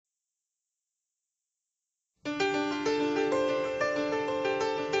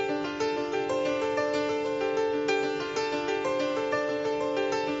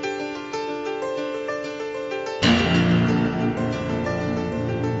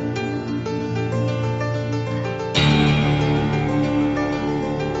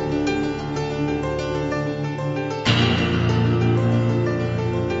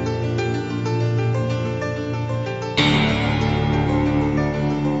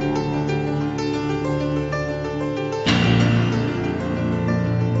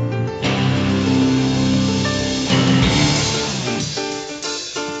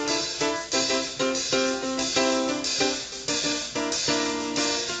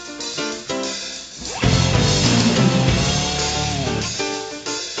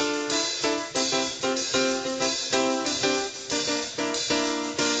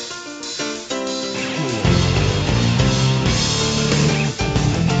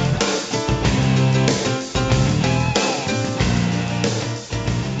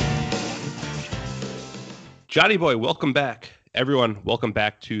Johnny Boy, welcome back. Everyone, welcome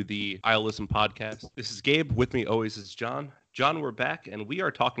back to the I'll Listen podcast. This is Gabe. With me always is John. John, we're back, and we are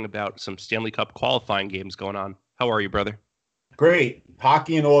talking about some Stanley Cup qualifying games going on. How are you, brother? Great.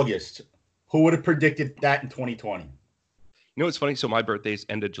 Hockey in August. Who would have predicted that in 2020? You know, it's funny. So my birthday's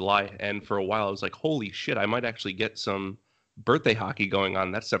end of July, and for a while I was like, holy shit, I might actually get some birthday hockey going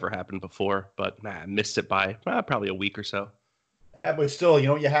on. That's never happened before, but I missed it by probably a week or so. Yeah, but still, you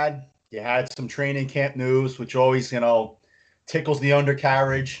know what you had? You had some training camp news, which always, tickles the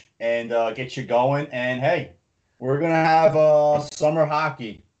undercarriage and gets you going. And hey, we're gonna have summer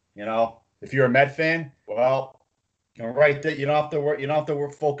hockey. If you're a Met fan, well, right there, you don't have to work. You don't have to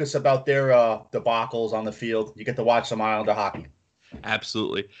focus about their debacles on the field. You get to watch some Islander hockey.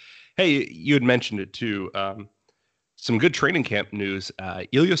 Absolutely. Hey, you had mentioned it too. Some good training camp news.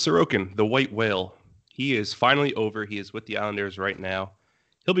 Ilya Sorokin, the White Whale, he is finally over. He is with the Islanders right now.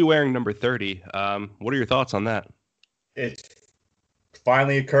 He'll be wearing number 30. What are your thoughts on that? It's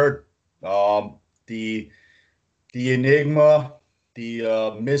finally occurred. The enigma,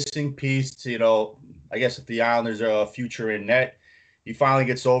 the missing piece. I guess if the Islanders are a future in net, he finally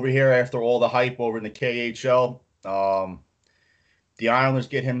gets over here after all the hype over in the KHL. The Islanders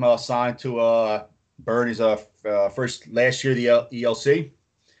get him signed to burn his first last year the ELC.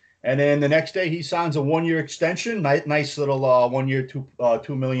 And then the next day, he signs a 1-year extension. Nice little 1 year,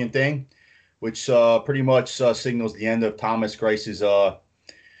 $2 million thing, which pretty much signals the end of Thomas Grice's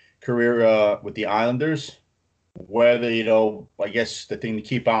career with the Islanders. Whether, I guess the thing to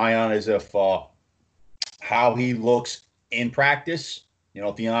keep an eye on is if how he looks in practice.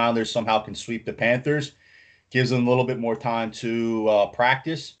 If the Islanders somehow can sweep the Panthers, gives them a little bit more time to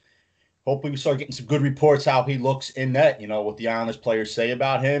practice. Hopefully we start getting some good reports how he looks in net, what the Islanders players say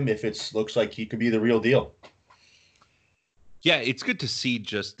about him, if it looks like he could be the real deal. Yeah, it's good to see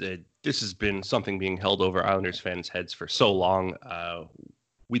just that this has been something being held over Islanders fans' heads for so long.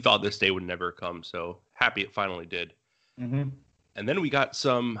 We thought this day would never come, so happy it finally did. Mm-hmm. And then we got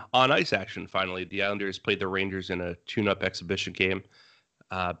some on-ice action finally. The Islanders played the Rangers in a tune-up exhibition game.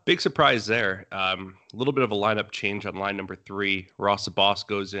 Big surprise there. A little bit of a lineup change on line number 3. Ross Boss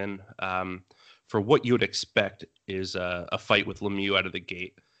goes in. For what you would expect is a fight with Lemieux out of the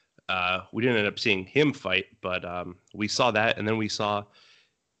gate. We didn't end up seeing him fight, but we saw that. And then we saw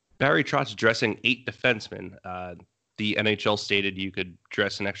Barry Trotz dressing 8 defensemen. The NHL stated you could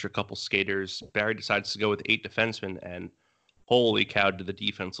dress an extra couple skaters. Barry decides to go with 8 defensemen, and holy cow, did the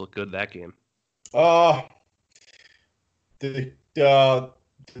defense look good that game. The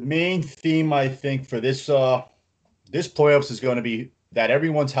main theme, I think, for this playoffs is going to be that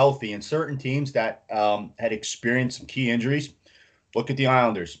everyone's healthy, and certain teams that had experienced some key injuries. Look at the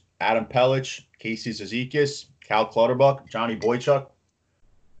Islanders: Adam Pelech, Casey Zizekas, Cal Clutterbuck, Johnny Boychuk.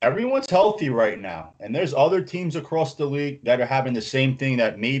 Everyone's healthy right now, and there's other teams across the league that are having the same thing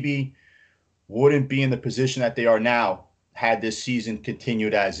that maybe wouldn't be in the position that they are now had this season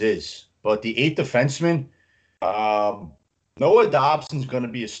continued as is. But the 8 defensemen, Noah Dobson's going to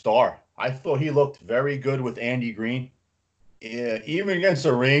be a star. I thought he looked very good with Andy Green, even against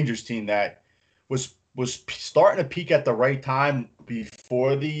a Rangers team that was starting to peak at the right time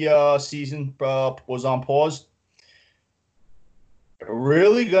before the season was on pause.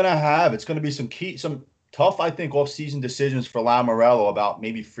 It's going to be some tough, I think, off-season decisions for Lamoriello about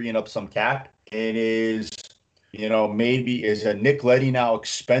maybe freeing up some cap. It is, maybe is a Nick Leddy now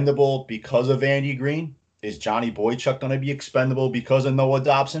expendable because of Andy Green? Is Johnny Boychuk going to be expendable because of Noah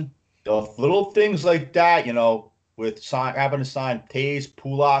Dobson? The little things like that, with having to sign Taves,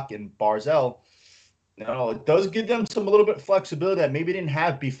 Pulak, and Barzell, it does give them a little bit of flexibility that maybe they didn't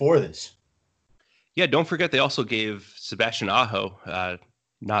have before this. Yeah, don't forget they also gave Sebastian Aho,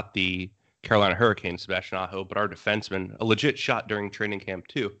 not the Carolina Hurricanes Sebastian Aho, but our defenseman, a legit shot during training camp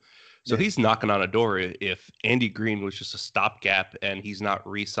too. So he's knocking on a door if Andy Green was just a stopgap and he's not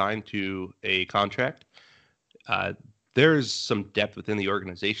re-signed to a contract. There's some depth within the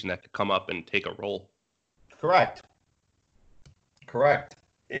organization that could come up and take a role. Correct.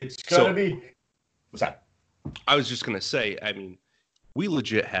 It's going to be... What's that? I was just going to say, we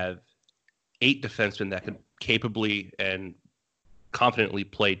legit have 8 defensemen that could capably and confidently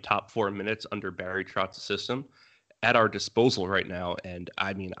play top 4 minutes under Barry Trotz's system at our disposal right now. And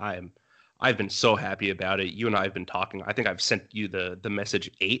I've been so happy about it. You and I have been talking. I think I've sent you the message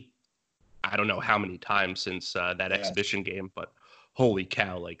 8. I don't know how many times since that exhibition game, but holy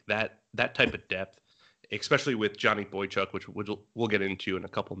cow, like that type of depth, especially with Johnny Boychuk, which we'll get into in a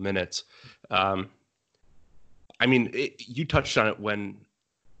couple minutes. You touched on it when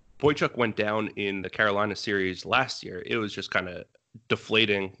Boychuk went down in the Carolina series last year. It was just kind of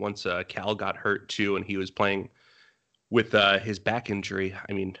deflating once Cal got hurt too, and he was playing with his back injury.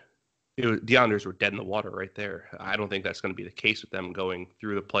 I mean, the Islanders were dead in the water right there. I don't think that's going to be the case with them going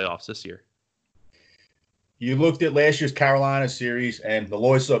through the playoffs this year. You looked at last year's Carolina series, and the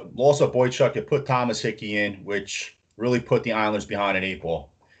loss of Boychuk, it put Thomas Hickey in, which really put the Islanders behind an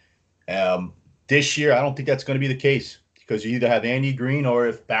 8-ball. This year, I don't think that's going to be the case because you either have Andy Green or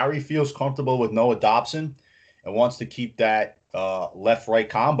if Barry feels comfortable with Noah Dobson and wants to keep that left-right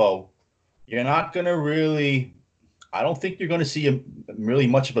combo, you're not going to really – I don't think you're going to see really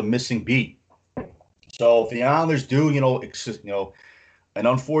much of a missing beat. So if the Islanders do, an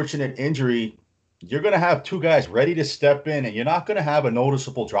unfortunate injury, you're going to have two guys ready to step in, and you're not going to have a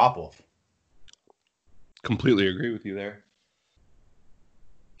noticeable drop-off. Completely agree with you there.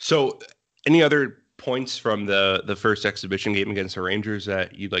 So any other points from the first exhibition game against the Rangers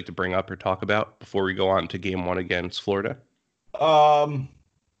that you'd like to bring up or talk about before we go on to game one against Florida?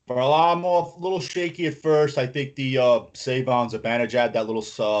 Varlamov, a little shaky at first. I think the Sabon-Zibanejad, that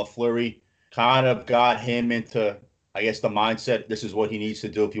little flurry, kind of got him into, I guess, the mindset. This is what he needs to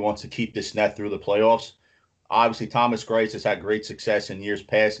do if he wants to keep this net through the playoffs. Obviously, Thomas Greiss has had great success in years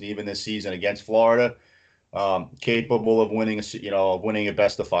past and even this season against Florida. Capable of winning a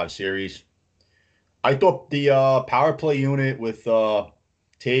best-of-5 series. I thought the power play unit with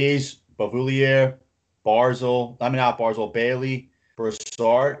Taves, Beauvillier, Bailey,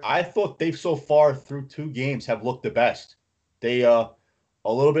 Brassard, I thought they've so far through 2 games have looked the best. They a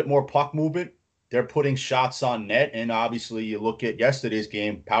little bit more puck movement. They're putting shots on net, and obviously you look at yesterday's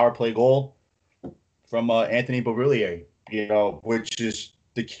game, power play goal from Anthony Beauvillier, which is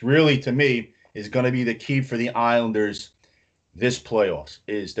really to me is going to be the key for the Islanders this playoffs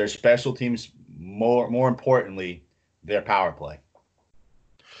is their special teams, more importantly, their power play.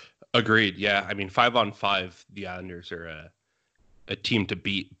 Agreed. Yeah. I mean, 5-on-5, the Islanders are a team to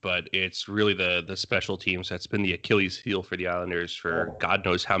beat, but it's really the special teams that's been the Achilles heel for the Islanders for God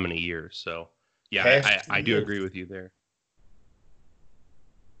knows how many years. So, yeah, I do agree with you there.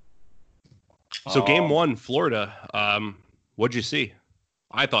 So game one, Florida, what'd you see?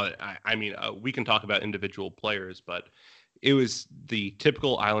 I thought, we can talk about individual players, but it was the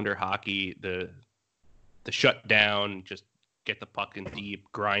typical Islander hockey, the shutdown, just get the puck in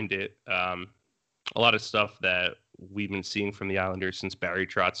deep, grind it. A lot of stuff that we've been seeing from the Islanders since Barry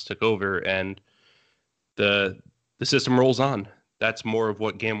Trotz took over, and the system rolls on. That's more of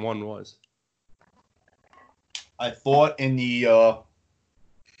what game one was. I thought they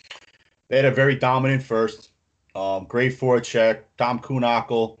had a very dominant first. Great forecheck. Tom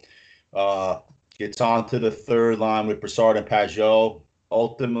Kuhnhackl gets on to the third line with Brassard and Pajot.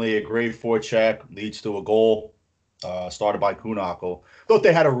 Ultimately, a great forecheck leads to a goal started by Kuhnhackl. Thought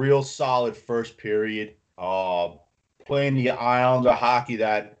they had a real solid first period. Playing the Islander hockey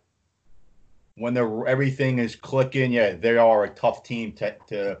that when everything is clicking, they are a tough team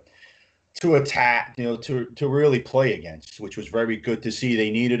to attack, to really play against, which was very good to see. They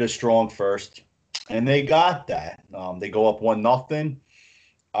needed a strong first. And they got that. They go up 1-0.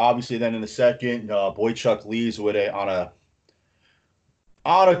 Obviously, then in the second, Boychuk leaves with on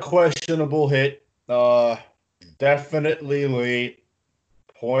a questionable hit. Definitely late.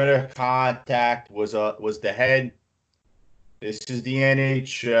 Point of contact was the head. This is the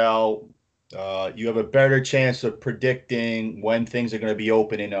NHL. You have a better chance of predicting when things are going to be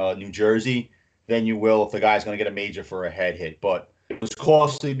open in New Jersey than you will if the guy's going to get a major for a head hit. But it was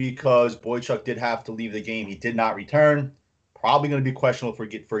costly because Boychuk did have to leave the game. He did not return. Probably going to be questionable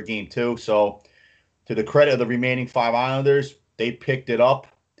for game 2. So to the credit of the remaining 5 Islanders, they picked it up.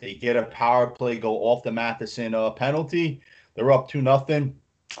 They get a power play, go off the Matheson penalty. They're up 2-0.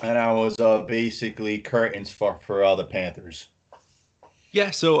 And that was basically curtains for the Panthers.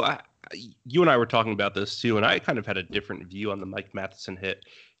 Yeah, so you and I were talking about this too, and I kind of had a different view on the Mike Matheson hit.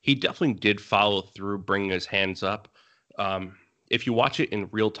 He definitely did follow through, bringing his hands up. If you watch it in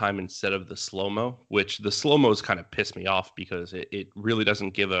real time instead of the slow-mo, which the slow-mos kind of piss me off because it really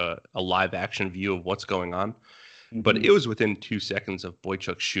doesn't give a live action view of what's going on. Mm-hmm. But it was within 2 seconds of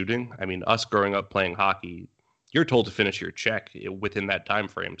Boychuk shooting. I mean, us growing up playing hockey, you're told to finish your check within that time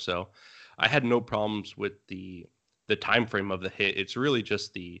frame. So I had no problems with the time frame of the hit. It's really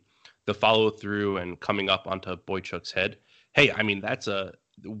just the follow through and coming up onto Boychuk's head. Hey, I mean,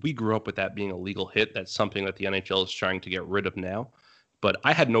 we grew up with that being a legal hit. That's something that the NHL is trying to get rid of now. But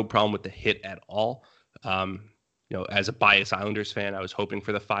I had no problem with the hit at all. As a biased Islanders fan, I was hoping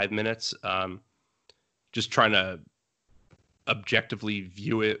for the 5 minutes. Just trying to objectively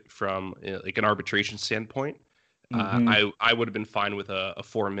view it from like an arbitration standpoint. I would have been fine with a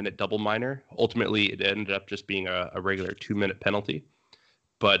 4-minute double minor. Ultimately, it ended up just being a regular 2-minute penalty.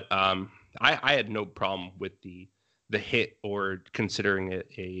 But I had no problem with the hit or considering it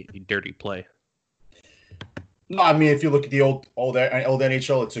a dirty play. No, I mean, if you look at the old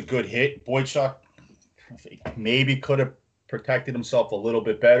NHL, it's a good hit. Boychuk maybe could have protected himself a little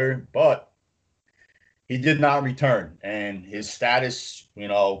bit better, but he did not return, and his status,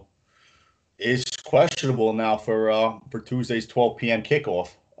 is questionable now for Tuesday's 12 p.m. kickoff.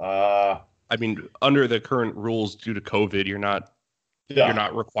 I mean, under the current rules due to COVID, you're not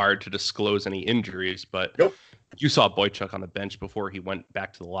required to disclose any injuries, but nope. You saw Boychuk on the bench before he went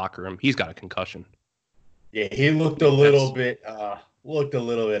back to the locker room. He's got a concussion. Yeah, he looked a little bit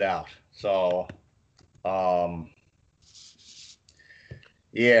out. So,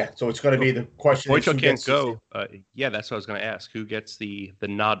 yeah. So it's going to be the question. Boychuk can't go. Yeah, that's what I was going to ask. Who gets the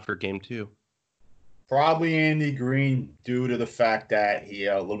nod for game 2? Probably Andy Green, due to the fact that he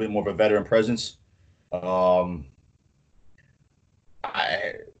had a little bit more of a veteran presence. I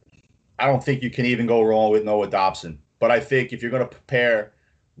don't think you can even go wrong with Noah Dobson. But I think if you're going to pair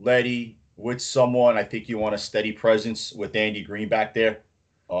Leddy with someone, I think you want a steady presence with Andy Green back there.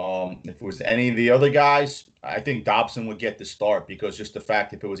 If it was any of the other guys, I think Dobson would get the start because just the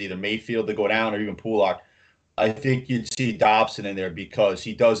fact if it was either Mayfield to go down or even Pulock, I think you'd see Dobson in there because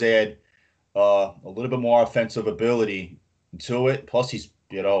he does add a little bit more offensive ability to it. Plus, he's,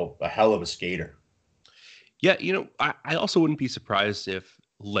 a hell of a skater. Yeah, I also wouldn't be surprised if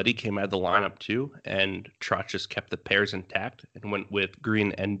Leddy came out of the lineup too, and Trotz just kept the pairs intact and went with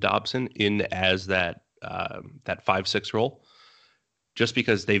Green and Dobson in as that 5-6 role, just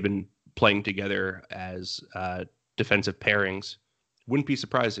because they've been playing together as defensive pairings. Wouldn't be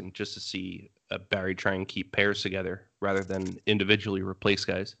surprising just to see Barry try and keep pairs together rather than individually replace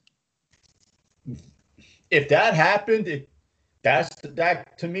guys. If that happened,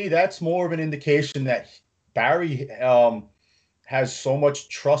 that to me, that's more of an indication that Barry has so much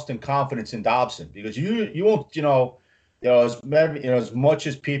trust and confidence in Dobson because you won't, as much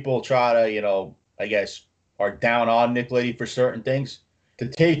as people try to, I guess, are down on Nick Leddy for certain things, to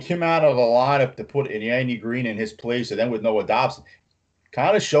take him out of the lineup to put Andy Green in his place and then with Noah Dobson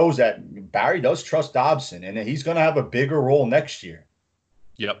kind of shows that Barry does trust Dobson and he's going to have a bigger role next year.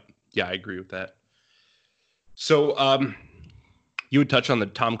 Yep. Yeah, I agree with that. So you would touch on the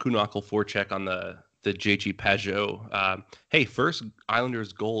Tom Kuhnhackl forecheck on the JG Pageau. Hey, first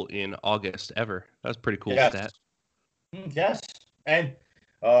Islanders goal in August ever. That was pretty cool stat. Yes. And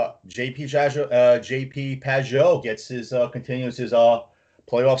JP Pageau gets continues his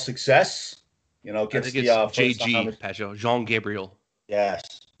playoff success. Gets the JG Pageau, Jean Gabriel.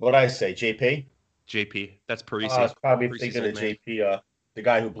 Yes. What did I say? JP. That's Parisi. I was probably thinking of JP, the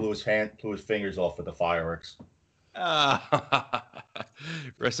guy who blew his fingers off with the fireworks.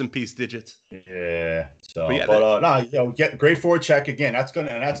 Rest in peace, digits. Yeah. So, get great forecheck again. That's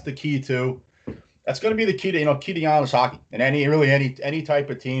the key to. That's going to be the key to the Islanders hockey and any type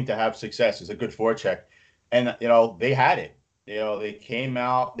of team to have success is a good forecheck, and they had it. They came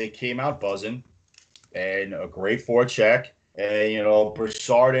out buzzing, and a great forecheck. And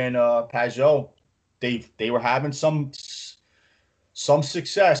Brassard and Pageau, they were having some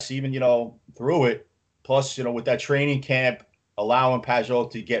success even through it. Plus, with that training camp, allowing Pageau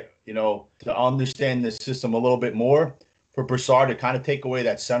to get, to understand the system a little bit more for Brassard to kind of take away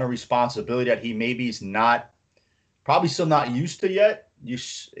that center responsibility that he maybe is probably still not used to yet.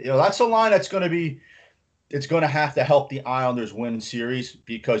 That's a line that's going to be, it's going to have to help the Islanders win series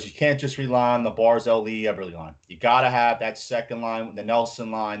because you can't just rely on the Barzal Lee Everly line. You got to have that second line, the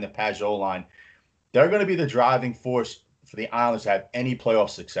Nelson line, the Pageau line. They're going to be the driving force for the Islanders to have any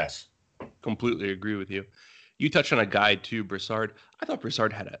playoff success. Completely agree with you. You touched on a guy too, Brassard. I thought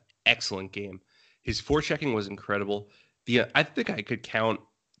Brassard had an excellent game. His forechecking was incredible. I think I could count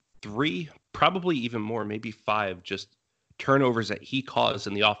 3, probably even more, maybe 5, just turnovers that he caused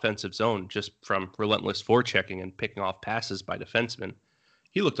in the offensive zone just from relentless forechecking and picking off passes by defensemen.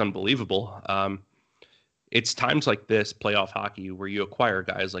 He looked unbelievable. It's times like this, playoff hockey, where you acquire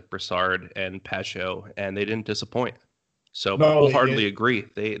guys like Brassard and Pageau, and they didn't disappoint. So I wholeheartedly agree.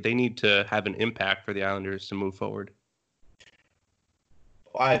 They need to have an impact for the Islanders to move forward.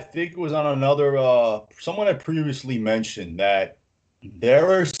 I think it was on another someone had previously mentioned that there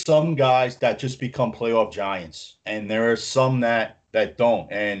are some guys that just become playoff giants, and there are some that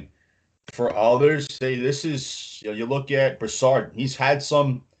don't. And for others, this is you look at Brassard. He's had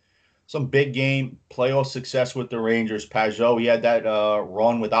some big game playoff success with the Rangers. Pageau, he had that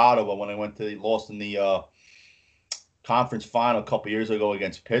run with Ottawa when they lost in the conference final a couple years ago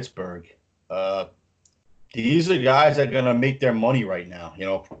against Pittsburgh. these are guys that are going to make their money right now. You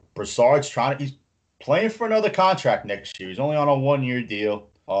know, Brassard's he's playing for another contract next year. He's only on a 1-year deal.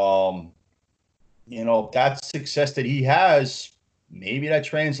 You know, that success that he has, maybe that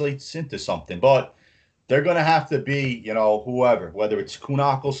translates into something. But they're going to have to be, you know, whoever, whether it's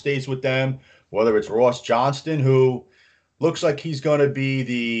Kunakle stays with them, whether it's Ross Johnston, who looks like he's going to be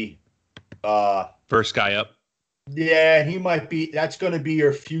the first guy up. yeah, he might be. That's going to be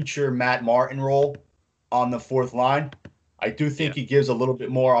your future Matt Martin role on the fourth line. I do think he gives a little bit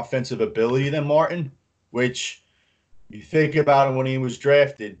more offensive ability than Martin, which you think about it when he was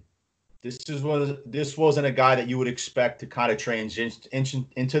drafted. This wasn't a guy that you would expect to kind of transition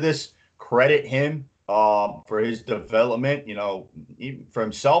into this. Credit him for his development, you know, even for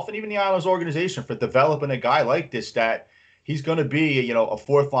himself and even the Islanders organization for developing a guy like this that he's going to be, you know, a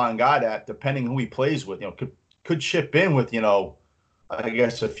fourth line guy that, depending who he plays with, you know, could chip in with, you know, I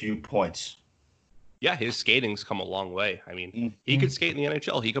guess a few points. Yeah, his skating's come a long way. I mean, he could skate in the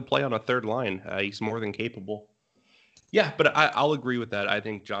NHL. He could play on a third line. He's more than capable. Yeah, but I'll agree with that. I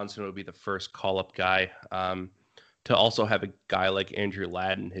think Johnson would be the first call-up guy. To also have a guy like Andrew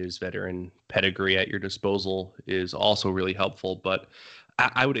Ladd and his veteran pedigree at your disposal is also really helpful. But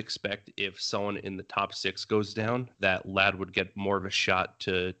I would expect if someone in the top 6 goes down, that Ladd would get more of a shot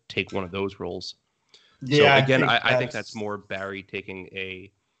to take one of those roles. Yeah, so again, I think that's more Barry taking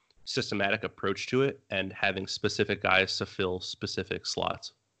a systematic approach to it and having specific guys to fill specific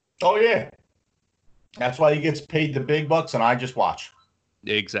slots. Oh, yeah. That's why he gets paid the big bucks, and I just watch.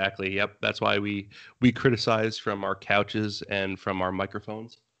 Exactly. Yep. That's why we criticize from our couches and from our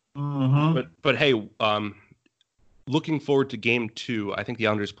microphones. Mm-hmm. But hey, looking forward to game 2. I think the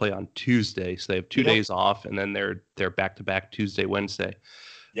Islanders play on Tuesday, so they have 2 days off, and then they're back-to-back Tuesday, Wednesday.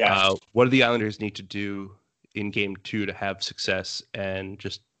 Yeah. What do the Islanders need to do in game 2 to have success and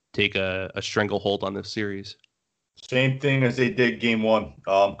just take a stranglehold on this series? Same thing as they did game 1.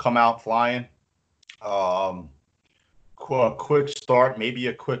 Come out flying. Quick start, maybe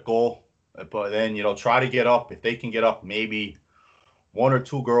a quick goal, but then, you know, try to get up. If they can get up, maybe 1 or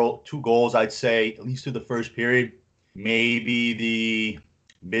 2 goals, I'd say, at least through the first period, maybe the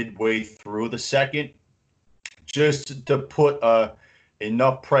midway through the second, just to put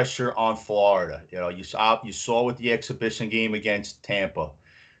enough pressure on Florida. You know, you saw with the exhibition game against Tampa,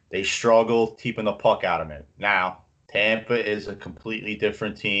 they struggled keeping the puck out of it. Now, Tampa is a completely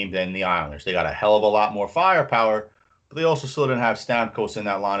different team than the Islanders. They got a hell of a lot more firepower, but they also still didn't have Stamkos in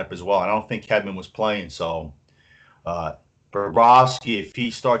that lineup as well. I don't think Hedman was playing, so Bobrovsky, if he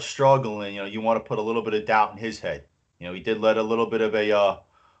starts struggling, you know, you want to put a little bit of doubt in his head. You know, he did let a little bit of a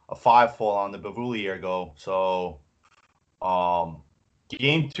 5-fall on the Beauvillier go. So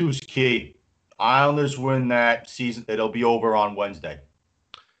game 2 is key. Islanders win that season. It'll be over on Wednesday.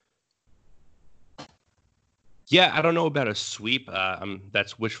 Yeah, I don't know about a sweep.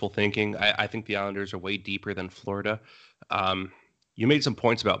 That's wishful thinking. I think the Islanders are way deeper than Florida. You made some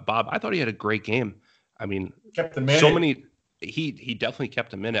points about Bob. I thought he had a great game. I mean, kept the minute. So many. He definitely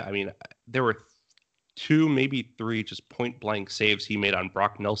kept a minute. I mean, there were 2, maybe 3 just point blank saves he made on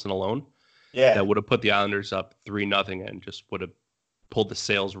Brock Nelson alone. Yeah, that would have put the Islanders up 3-0 and just would have pulled the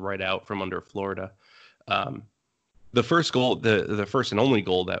sails right out from under Florida. The first goal, the first and only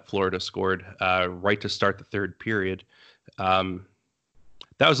goal that Florida scored right to start the third period, that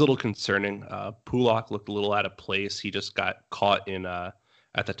was a little concerning. Pulock looked a little out of place. He just got caught in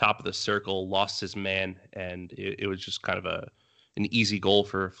at the top of the circle, lost his man, and it was just kind of an easy goal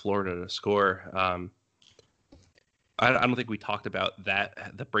for Florida to score. I don't think we talked about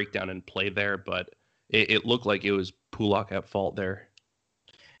the breakdown in play there, but it looked like it was Pulock at fault there.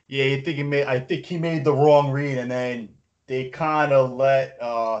 Yeah, I think he made the wrong read, and then they kind of let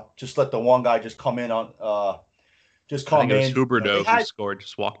the one guy just come in on just come in. I think it was Huberdeau who scored,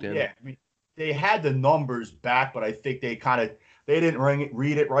 just walked in. Yeah, I mean, they had the numbers back, but I think they didn't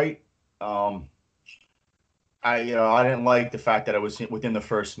read it right. I didn't like the fact that it was within the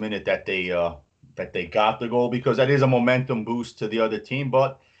first minute that they got the goal, because that is a momentum boost to the other team.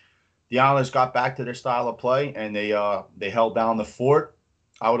 But the Islanders got back to their style of play, and they held down the fort.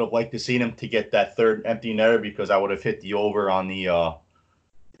 I would have liked to see them to get that third empty netter, because I would have hit the over on the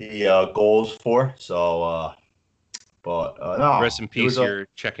goals for. So, no. Rest in peace, your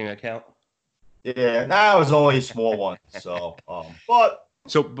checking account. Yeah, that was only a small one. So,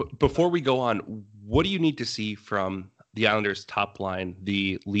 before we go on, what do you need to see from the Islanders' top line,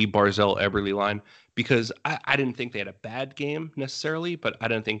 the Lee Barzal Eberle line? Because I didn't think they had a bad game necessarily, but I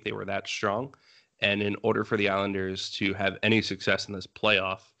didn't think they were that strong. And in order for the Islanders to have any success in this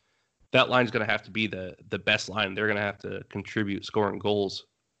playoff, that line's going to have to be the best line. They're going to have to contribute scoring goals.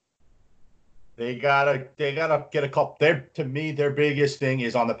 They gotta get a couple. To me, their biggest thing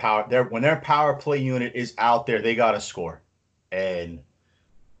is on the power. When their power play unit is out there, they gotta score. And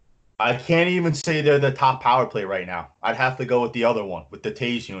I can't even say they're the top power play right now. I'd have to go with the other one, with the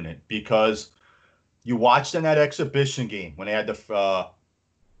Tays unit, because you watched in that exhibition game when they had they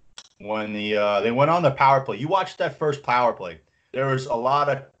went on the power play. You watched that first power play. There was a lot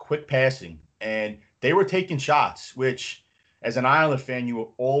of quick passing, and they were taking shots, which, as an Islander fan, you were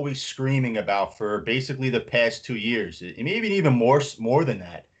always screaming about for basically the past 2 years, and maybe even more than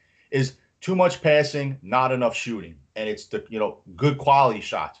that, is too much passing, not enough shooting, and it's the good quality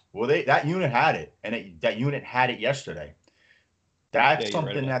shots. Well, that unit had it, and that unit had it yesterday. That's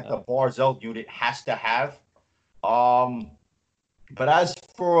something that the Barzal unit has to have. But as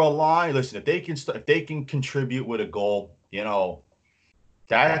for a line, listen, if they can contribute with a goal,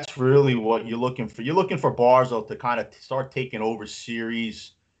 that's really what you're looking for. You're looking for Barzal to kind of start taking over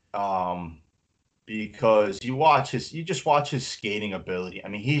series, because you just watch his skating ability. I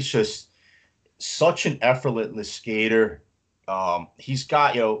mean, he's just such an effortless skater. He's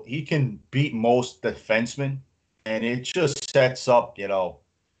got, he can beat most defensemen, and it just sets up, the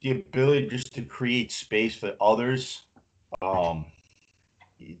ability just to create space for others.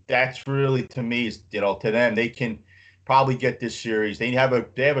 That's really, to me, is, to them, they can probably get this series. They have a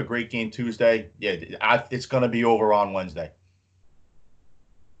great game Tuesday. Yeah, it's going to be over on Wednesday.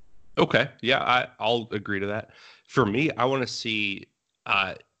 Okay, yeah, I'll agree to that. For me, I want to see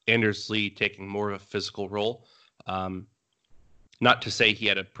Anders Lee taking more of a physical role. Not to say he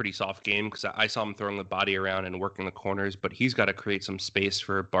had a pretty soft game, because I saw him throwing the body around and working the corners, but he's got to create some space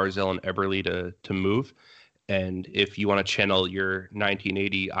for Barzal and Eberle to move. And if you want to channel your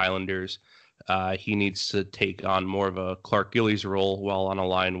 1980 Islanders, he needs to take on more of a Clark Gillies role while on a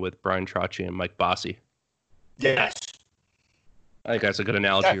line with Brian Trottier and Mike Bossy. Yes. I think that's a good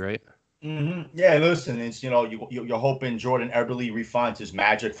analogy, right? Mm-hmm. Yeah, listen, it's, you're hoping Jordan Eberle refines his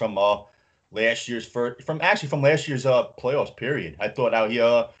magic from last year's last year's playoffs period. I thought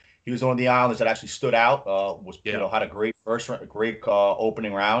he was one of the Islanders that actually stood out. Had a great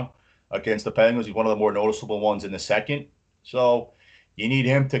opening round against the Penguins. He's one of the more noticeable ones in the second. So you need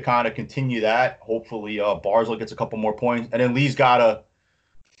him to kind of continue that. Hopefully, Barzal gets a couple more points, and then Lee's got to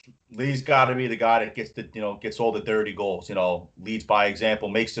be the guy that gets all the dirty goals. Leads by example,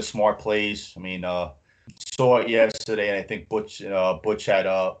 makes the smart plays. I mean, saw it yesterday, and I think Butch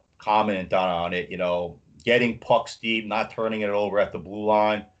had commented on it. Getting pucks deep, not turning it over at the blue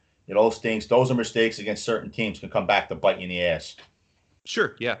line. Those are mistakes against certain teams, can come back to bite you in the ass.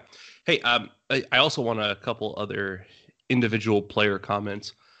 Sure, yeah. Hey, I also want a couple other individual player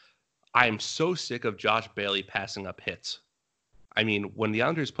comments. I am so sick of Josh Bailey passing up hits. I mean, when the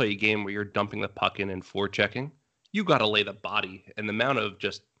Islanders play a game where you're dumping the puck in and forechecking, you got to lay the body. And the amount of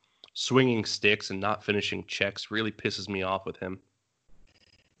just swinging sticks and not finishing checks really pisses me off with him.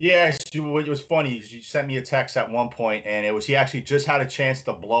 Yeah, it was funny. You sent me a text at one point, and he actually just had a chance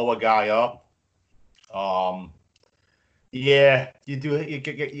to blow a guy up. Yeah, you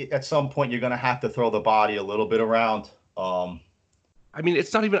do. At some point, you're going to have to throw the body a little bit around. I mean,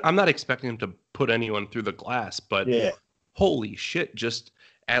 it's not even. I'm not expecting him to put anyone through the glass, but holy shit! Just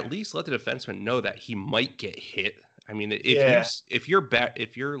at least let the defenseman know that he might get hit. I mean, if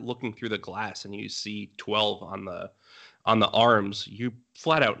you're looking through the glass and you see 12 on the arms, you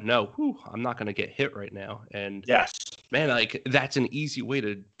flat out know, I'm not going to get hit right now. And yes, man, like that's an easy way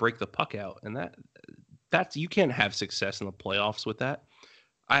to break the puck out, and that's you can't have success in the playoffs with that.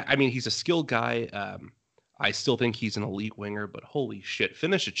 I mean, he's a skilled guy. I still think he's an elite winger, but holy shit,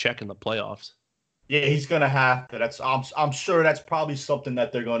 finish a check in the playoffs. Yeah, he's gonna have to. I'm sure that's probably something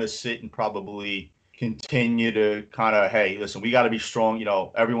that they're going to sit and probably continue to kind of, hey, listen, we got to be strong.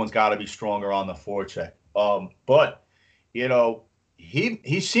 Everyone's got to be stronger on the forecheck. But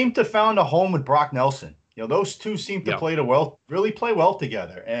he seemed to found a home with Brock Nelson. Those two seem to really play well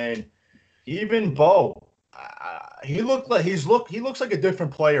together, and even Bo, he looks like a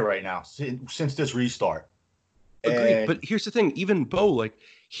different player right now since this restart. Agreed. But here's the thing: even Bo, like,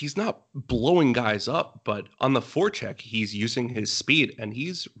 he's not blowing guys up, but on the forecheck, he's using his speed and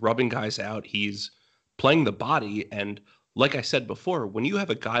he's rubbing guys out. He's playing the body, and like I said before, when you have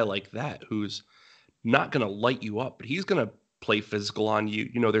a guy like that who's not going to light you up, but he's going to play physical on you,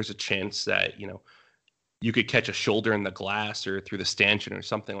 there's a chance that you could catch a shoulder in the glass or through the stanchion or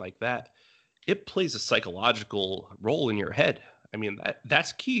something like that. It plays a psychological role in your head. I mean,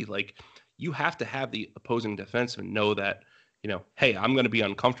 that's key. Like, you have to have the opposing defenseman know that, hey, I'm going to be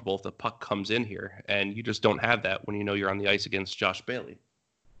uncomfortable if the puck comes in here. And you just don't have that when you're on the ice against Josh Bailey.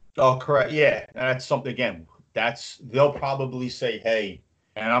 Oh, correct. Yeah. And that's something, again, they'll probably say, hey,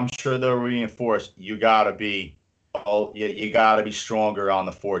 And I'm sure they'll reinforce you got to be, you got to be stronger on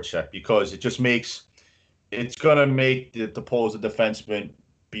the forecheck because it just makes it's gonna make the opposing defenseman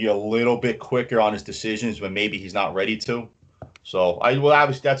be a little bit quicker on his decisions when maybe he's not ready to. So I will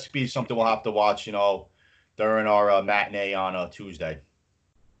obviously that's be something we'll have to watch, during our matinee on Tuesday.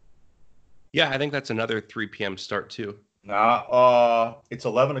 Yeah, I think that's another 3 p.m. start too. Now, it's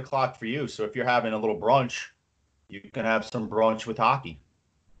 11 o'clock for you. So if you're having a little brunch, you can have some brunch with hockey.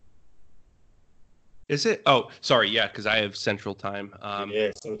 Is it? Oh, sorry. Yeah, because I have Central Time.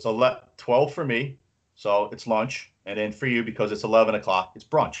 Yeah, so it's 12 for me. So it's lunch. And then for you, because it's 11 o'clock, it's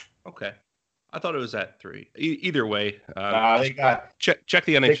brunch. Okay. I thought it was at 3. Either way, Nah, they got check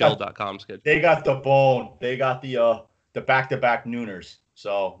the they got NHL.com schedule. they got the bone. They got the back-to-back nooners.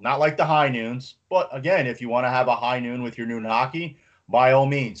 So not like the high noons, but again, if you want to have a high noon with your noon hockey, by all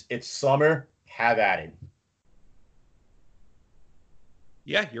means, it's summer. Have at it.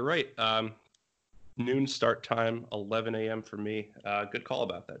 Yeah, you're right. Noon start time, 11 a.m. for me. Good call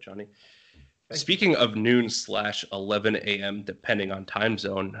about that, Johnny. Speaking of noon / 11 a.m., depending on time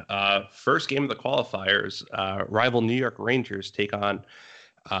zone, first game of the qualifiers, rival New York Rangers take on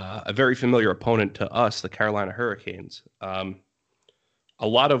a very familiar opponent to us, the Carolina Hurricanes. A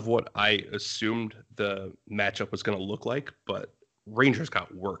lot of what I assumed the matchup was going to look like, but Rangers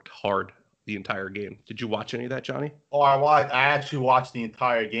got worked hard the entire game. Did you watch any of that, Johnny? Oh, I actually watched the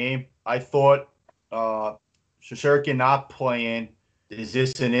entire game. I thought Shesterkin not playing. Is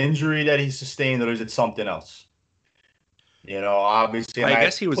this an injury that he sustained, or is it something else? Obviously, and I I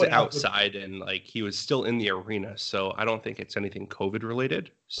guess he was put out outside and like he was still in the arena, so I don't think it's anything COVID related.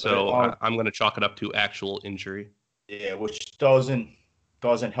 the, So I'm going to chalk it up to actual injury. yeah, which doesn't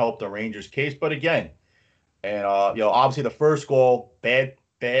help the Rangers' case. But again, and obviously the first goal, bad,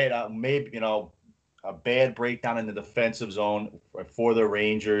 maybe a bad breakdown in the defensive zone for the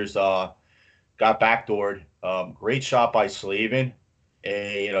Rangers. Got backdoored. Great shot by Slavin.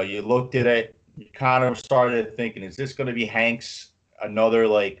 And you looked at it, you kind of started thinking, is this going to be Hank's another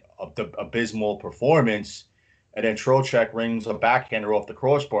like abysmal performance? And then Trocheck rings a backhander off the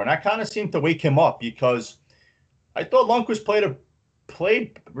crossbar, and that kind of seemed to wake him up because I thought Lundqvist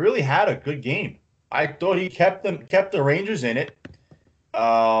really had a good game. I thought he kept the Rangers in it.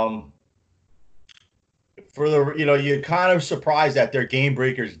 Um, for the you're kind of surprised that their game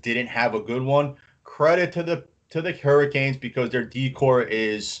breakers didn't have a good one. Credit to the Hurricanes because their decor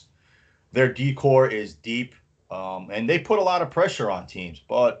is deep, and they put a lot of pressure on teams.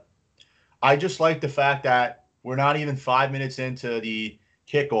 But I just like the fact that we're not even 5 minutes into the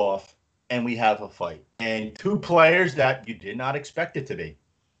kickoff and we have a fight and two players that you did not expect it to be.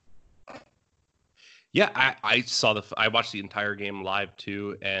 Yeah, I watched the entire game live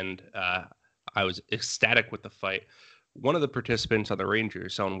too, and I was ecstatic with the fight. One of the participants on the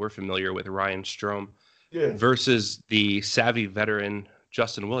Rangers, someone we're familiar with, Ryan Strome, Yeah. versus the savvy veteran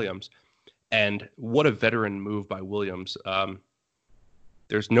Justin Williams. And what a veteran move by Williams.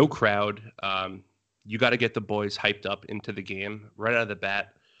 There's no crowd. You got to get the boys hyped up into the game right out of the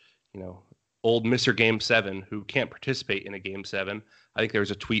bat. Old Mr. Game 7, who can't participate in a Game 7. I think there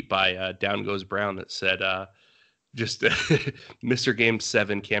was a tweet by Down Goes Brown that said, just Mr. Game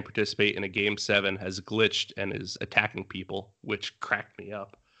 7 can't participate in a Game 7, has glitched and is attacking people, which cracked me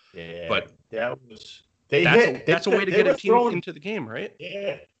up. Yeah, but that was that's a way to get a team into the game, right?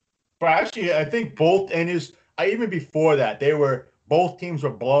 Yeah, but actually, I think even before that, both teams were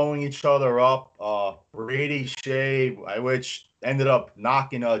blowing each other up. Brady Shea, which ended up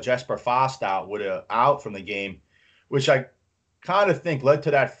knocking Jesper Fast out out from the game, which I kind of think led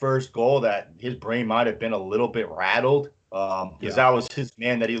to that first goal that his brain might have been a little bit rattled because that was his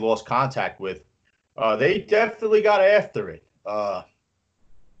man that he lost contact with. They definitely got after it.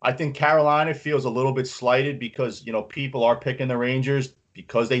 I think Carolina feels a little bit slighted because, people are picking the Rangers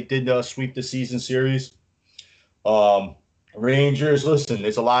because they did sweep the season series. Rangers, listen,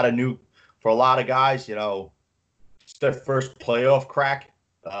 there's a lot of for a lot of guys, it's their first playoff crack.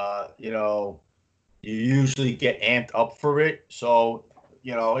 You usually get amped up for it. So,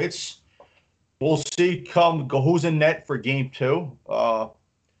 we'll see who's in net for game 2.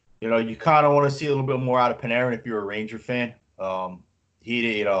 You kind of want to see a little bit more out of Panarin if you're a Ranger fan.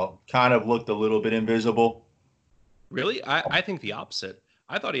 He, kind of looked a little bit invisible. Really? I think the opposite.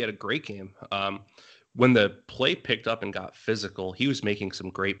 I thought he had a great game. When the play picked up and got physical, he was making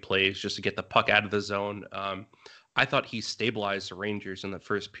some great plays just to get the puck out of the zone. I thought he stabilized the Rangers in the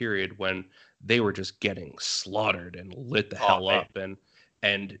first period when they were just getting slaughtered and lit the hell up.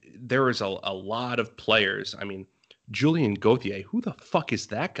 And there was a lot of players. I mean, Julien Gauthier, who the fuck is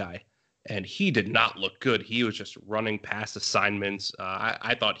that guy? and he did not look good. He was just running past assignments.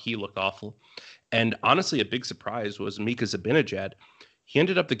 I thought he looked awful. And honestly, a big surprise was Mika Zibanejad. He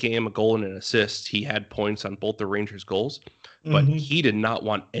ended up the game a goal and an assist. He had points on both the Rangers' goals, but he did not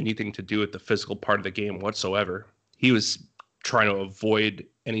want anything to do with the physical part of the game whatsoever. He was trying to avoid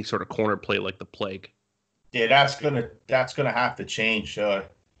any sort of corner play like the plague. Yeah, that's gonna have to change.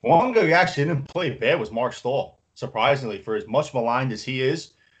 One guy who actually didn't play bad was Mark Stahl. Surprisingly, for as much maligned as he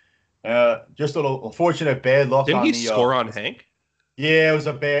is, just a little unfortunate bad luck. Didn't he score on Hank? Yeah, it was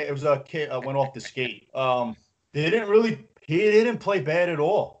a kid went off the skate. He didn't play bad at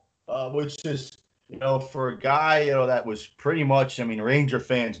all, which is, for a guy, that was pretty much, Ranger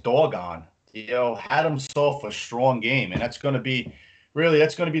fans dog on, had himself a strong game. And that's going to be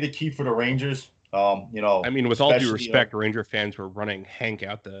the key for the Rangers. With all due respect, Ranger fans were running Hank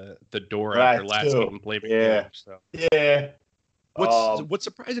out the door after last game, blaming him. So. Yeah. What's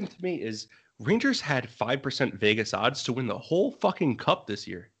surprising to me is Rangers had 5% Vegas odds to win the whole fucking cup this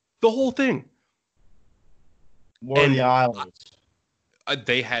year. The whole thing. More than the Islanders.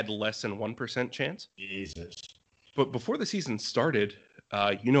 They had less than 1% chance. Jesus. But before the season started,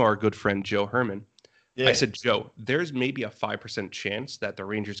 our good friend Joe Herman. Yeah. I said, Joe, there's maybe a 5% chance that the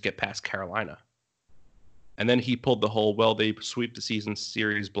Rangers get past Carolina. And then he pulled the whole, they sweep the season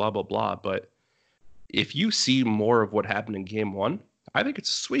series, blah, blah, blah. But if you see more of what happened in game one, I think it's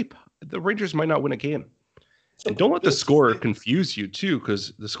a sweep. The Rangers might not win a game. And don't let the score confuse you, too,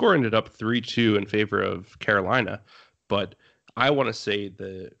 because the score ended up 3-2 in favor of Carolina. But I want to say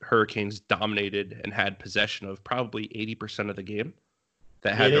the Hurricanes dominated and had possession of probably 80% of the game.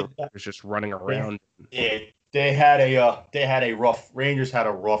 That had the Rangers just running around. They had a rough. Rangers had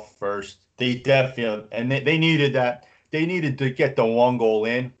a rough first. They definitely, and they needed that. They needed to get the one goal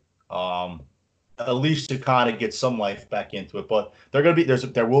in, at least to kind of get some life back into it. But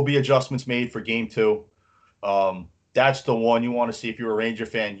there will be adjustments made for game two. That's the one you want to see if you're a Ranger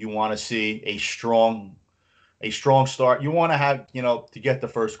fan. You want to see a strong start. You want to have to get the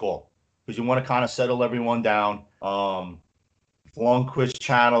first goal because you want to kind of settle everyone down. Lundqvist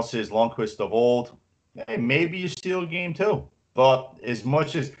channels his Lundqvist of old. Hey, maybe you steal game two. But as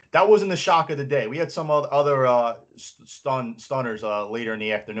much as that wasn't the shock of the day, we had some other stunners later in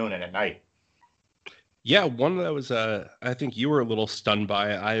the afternoon and at night. Yeah, one that was I think you were a little stunned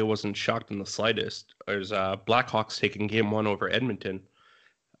by. I wasn't shocked in the slightest. There's Blackhawks taking game one over Edmonton.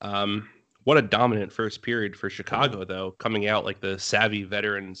 What a dominant first period for Chicago, though, coming out like the savvy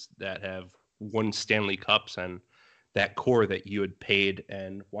veterans that have won Stanley Cups and that core that you had paid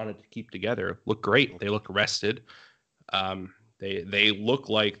and wanted to keep together look great. They look rested. They look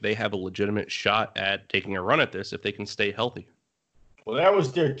like they have a legitimate shot at taking a run at this if they can stay healthy. Well, that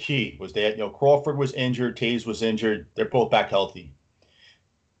was their key. Was that Crawford was injured, Taves was injured. They're both back healthy.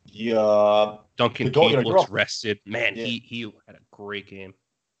 Duncan Keith looks rested. Man, yeah. He had a great game.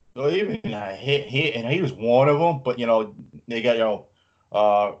 So even he was one of them. But they got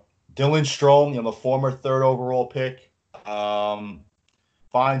Dylan Strome, the former third overall pick,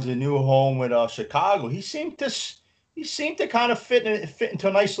 finds a new home with Chicago. He seemed to kind of fit into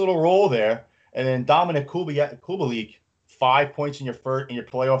a nice little role there. And then Dominic Kubalik, 5 points in your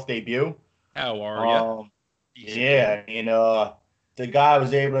playoff debut. How are you? Yeah, the guy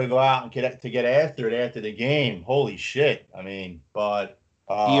was able to go out and get after it after the game. Holy shit! But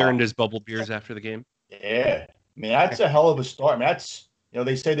he earned his bubble beers after the game. Yeah, that's a hell of a start. That's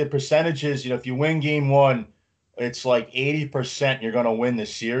they say the percentages. If you win game one, it's like 80% you're going to win the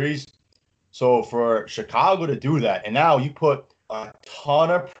series. So for Chicago to do that, and now you put a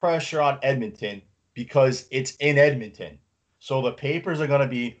ton of pressure on Edmonton because it's in Edmonton. So the papers are going to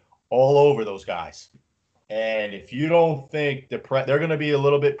be all over those guys. And if you don't think they're going to be a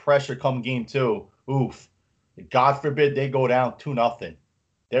little bit pressure come game two, oof. God forbid they go down 2-0.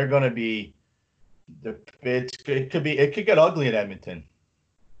 They're going to be it could get ugly in Edmonton.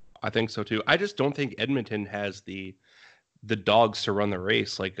 I think so too. I just don't think Edmonton has the dogs to run the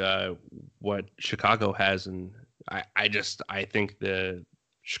race like what Chicago has, and I think the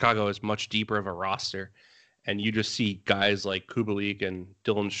Chicago is much deeper of a roster, and you just see guys like Kubalik and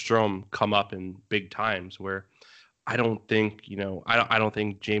Dylan Strome come up in big times where I don't think I don't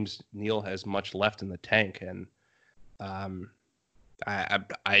think James Neal has much left in the tank, and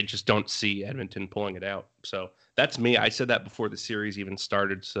I just don't see Edmonton pulling it out. So that's me. I said that before the series even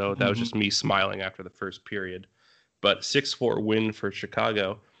started, so that was just me smiling after the first period. But 6-4 win for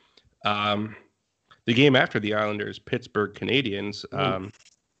Chicago. The game after the Islanders, Pittsburgh Canadiens.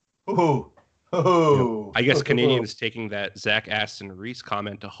 I guess Canadians taking that Zach Aston Reese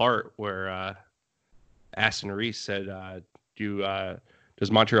comment to heart, where Aston Reese said, "Does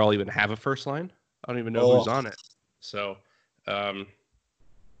does Montreal even have a first line? I don't even know who's on it. So,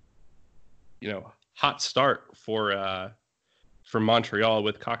 hot start for Montreal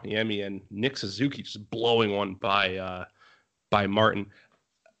with Kotkaniemi and Nick Suzuki just blowing one by Martin.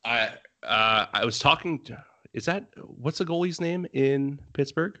 I was talking to, what's the goalie's name in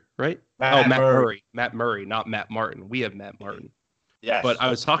Pittsburgh, right? Matt Murray. Matt Murray, not Matt Martin. We have Matt Martin. Yes. But I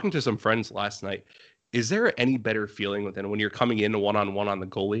was talking to some friends last night. Is there any better feeling than when you're coming in one-on-one on the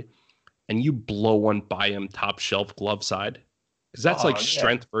goalie and you blow one by him top shelf glove side? Because that's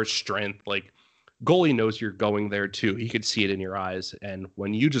strength versus strength. Like, goalie knows you're going there too. He could see it in your eyes. And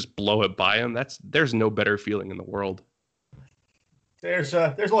when you just blow it by him, there's no better feeling in the world. There's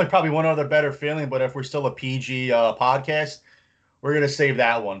only probably one other better feeling, but if we're still a PG podcast, we're gonna save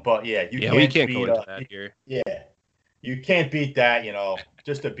that one. But yeah, we can't go into that here. Yeah, you can't beat that.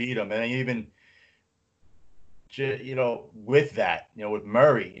 Just to beat him, and even with that, with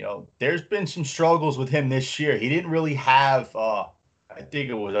Murray, there's been some struggles with him this year. He didn't really have. I think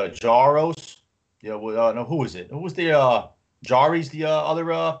it was Jaros. No, who was it? Who was the Jari's the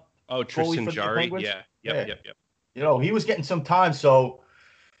other? Tristan Jarry. Yeah. Yep. He was getting some time, so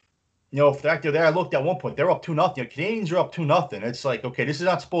the fact they're there, I looked at one point, they're up 2-0. Canadians are up 2-0. It's like, okay, this is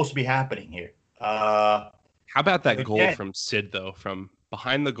not supposed to be happening here. How about that goal from Sid, though, from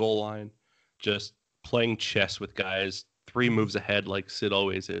behind the goal line, just playing chess with guys 3 moves ahead like Sid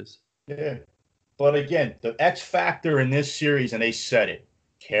always is. Yeah. But again, the X factor in this series, and they said it,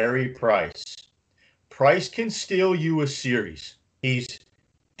 Carey Price. Price can steal you a series. He's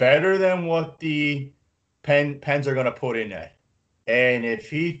better than what the Pens are going to put in there. And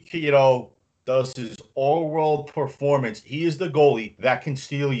if he, does his all-world performance, he is the goalie that can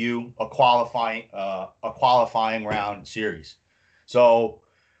steal you a qualifying round series. So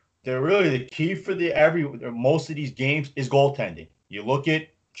they're really the key for most of these games is goaltending. You look at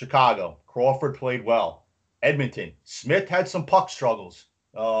Chicago, Crawford played well. Edmonton, Smith had some puck struggles.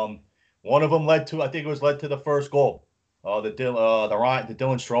 One of them led to the first goal, the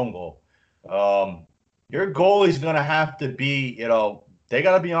Dylan Strome goal. Your goalie's going to have to be, they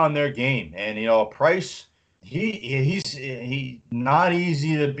got to be on their game. And, Price, he's not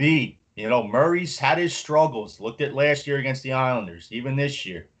easy to beat. Murray's had his struggles. Looked at last year against the Islanders, even this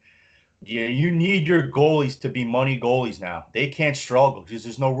year. Yeah, you need your goalies to be money goalies now. They can't struggle because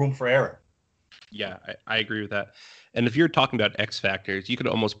there's no room for error. Yeah, I agree with that. And if you're talking about X factors, you could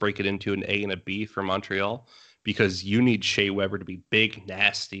almost break it into an A and a B for Montreal because you need Shea Weber to be big,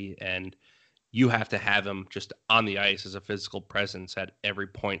 nasty, and you have to have him just on the ice as a physical presence at every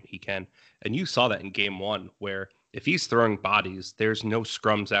point he can. And you saw that in game 1, where if he's throwing bodies, there's no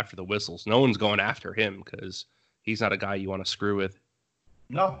scrums after the whistles. No one's going after him because he's not a guy you want to screw with.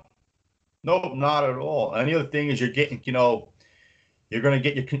 No, not at all. And the other thing is you're getting, you're going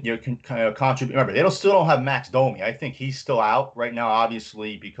to get your contribution. Remember, they still don't have Max Domi. I think he's still out right now,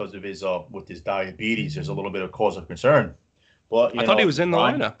 obviously, because of his with his diabetes. There's a little bit of cause of concern. But I thought he was in the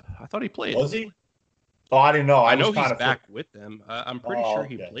lineup. I thought he played. Was he? Oh, I didn't know. I know he's back with them. I'm pretty sure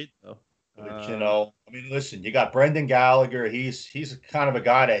he played though. But, listen, you got Brendan Gallagher. He's kind of a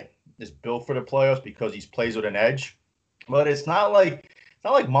guy that is built for the playoffs because he plays with an edge. But it's not like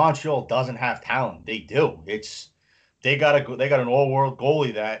Montreal doesn't have talent. They do. They got an all-world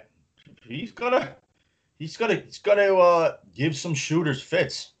goalie that he's gonna give some shooters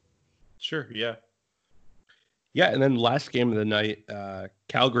fits. Sure. Yeah. Yeah, and then last game of the night,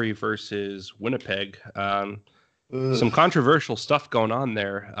 Calgary versus Winnipeg. Some controversial stuff going on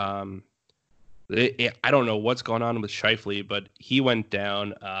there. I don't know what's going on with Scheifele, but he went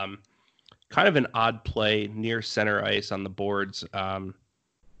down. Kind of an odd play near center ice on the boards.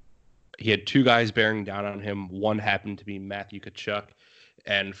 He had 2 guys bearing down on him. One happened to be Matthew Tkachuk.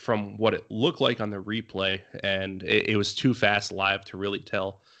 And from what it looked like on the replay, and it was too fast live to really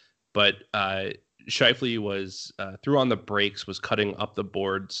tell, but Scheifele was threw on the brakes, was cutting up the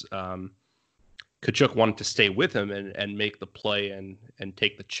boards. Tkachuk wanted to stay with him and make the play and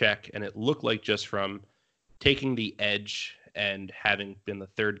take the check. And it looked like just from taking the edge and having been the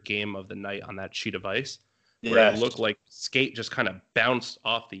 3rd game of the night on that sheet of ice, where it looked like skate just kind of bounced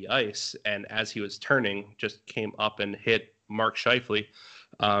off the ice. And as he was turning, just came up and hit Mark Scheifele.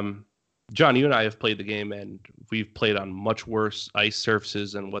 John, you and I have played the game, and we've played on much worse ice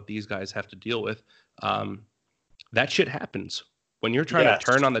surfaces than what these guys have to deal with. That shit happens. When you're trying to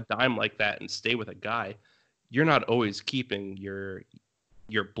turn on the dime like that and stay with a guy, you're not always keeping your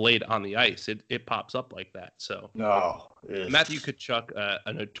blade on the ice. It pops up like that. So Matthew Tkachuk,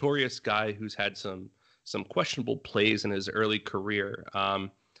 a notorious guy who's had some questionable plays in his early career.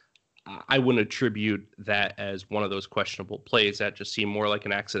 I wouldn't attribute that as one of those questionable plays. That just seemed more like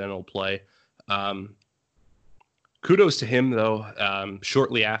an accidental play. Um, Kudos to him, though.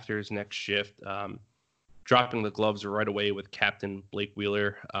 Shortly after his next shift, dropping the gloves right away with Captain Blake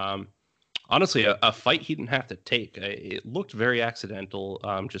Wheeler. Honestly, a fight he didn't have to take. It looked very accidental.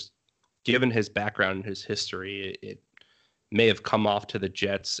 Just given his background and his history, it may have come off to the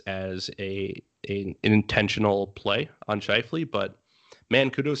Jets as an intentional play on Scheifele. But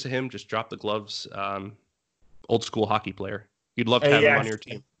man, kudos to him. Just drop the gloves. Old school hockey player. You'd love to have him on your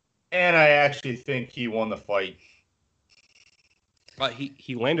team. And I actually think he won the fight.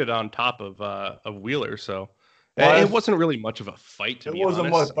 He landed on top of Wheeler, so it wasn't really much of a fight. To be honest, it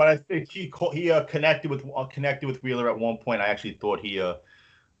wasn't much, but I think he connected with Wheeler at one point. I actually thought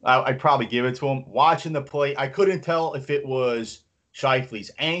I'd probably give it to him. Watching the play, I couldn't tell if it was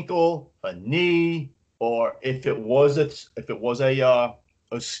Scheifele's ankle, a knee, or if it was a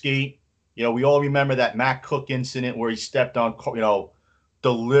skate. You know, we all remember that Matt Cook incident where he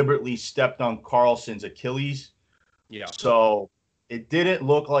deliberately stepped on Carlson's Achilles. Yeah. So it didn't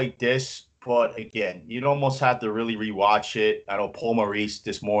look like this, but again, you'd almost have to really rewatch it. I know Paul Maurice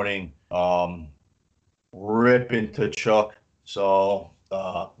this morning ripping to Chuck. So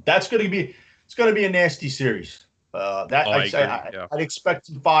it's going to be a nasty series. I'd expect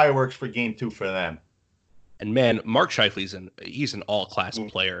some fireworks for Game 2 for them. And man, Mark Scheifele's he's an all-class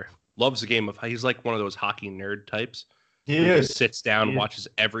player. Loves the game he's like one of those hockey nerd types. He is. Sits down, watches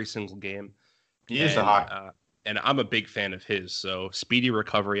every single game. He is a hockey. And I'm a big fan of his. So speedy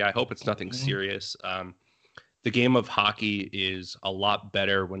recovery. I hope it's nothing serious. The game of hockey is a lot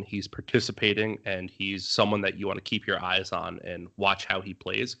better when he's participating, and he's someone that you want to keep your eyes on and watch how he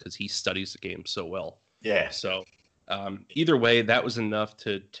plays because he studies the game so well. Yeah. So either way, that was enough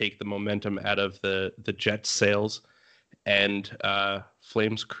to take the momentum out of the Jets' sails, and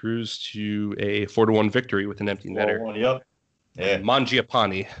Flames cruise to a 4-1 victory with an empty netter. Yep. Yeah.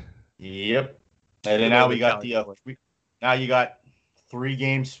 Mangiapane. Yep. And then now we got now you got 3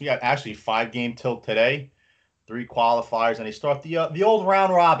 games. We got actually 5 games till today, 3 qualifiers, and they start the old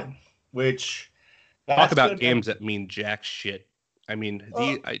round robin, which talk about games that mean jack shit. I mean,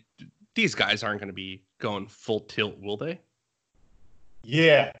 these guys aren't going to be going full tilt, will they?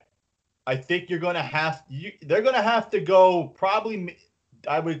 Yeah, I think they're going to have to go probably.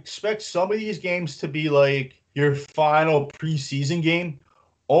 I would expect some of these games to be like your final preseason game.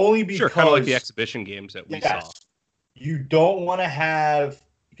 Only because kind of like the exhibition games that we saw. You don't want to have,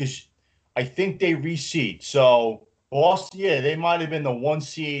 because I think they reseed. So Boston, they might have been the 1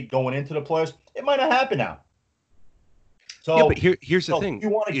 seed going into the playoffs. It might not happen now. So yeah, but here's the thing: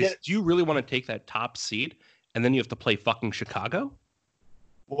 do you really want to take that top seed and then you have to play fucking Chicago?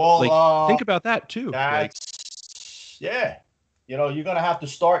 Well, think about that too. You're gonna have to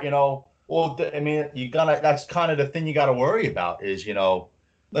start. That's kind of the thing you got to worry about is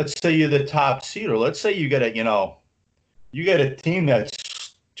let's say you're the top seed, or let's say you get a team that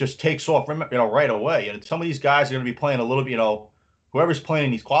just takes off, right away. And some of these guys are going to be playing a little bit, whoever's playing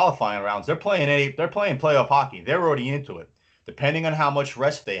these qualifying rounds, they're playing playoff hockey. They're already into it. Depending on how much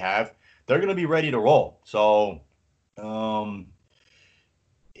rest they have, they're going to be ready to roll. So,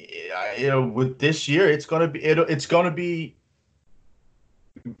 with this year, it's going to be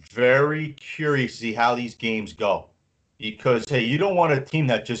very curious to see how these games go. Because, hey, you don't want a team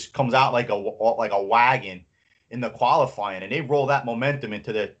that just comes out like a wagon in the qualifying and they roll that momentum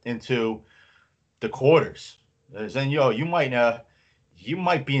into the quarters. Then you might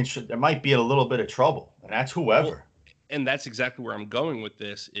be there might be a little bit of trouble, and that's whoever. Well, and that's exactly where I'm going with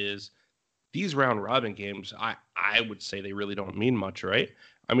this. Is these round robin games? I would say they really don't mean much, right?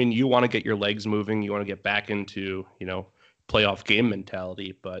 I mean, you want to get your legs moving, you want to get back into playoff game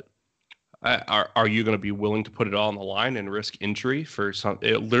mentality, but. Are you going to be willing to put it all on the line and risk injury for some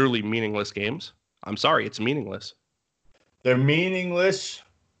literally meaningless games? I'm sorry, it's meaningless. They're meaningless.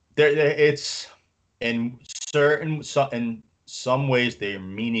 It's in some ways they're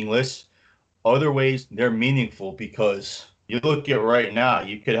meaningless. Other ways they're meaningful because you look at right now,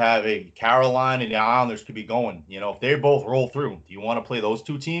 you could have a Carolina and the Islanders could be going. If they both roll through, do you want to play those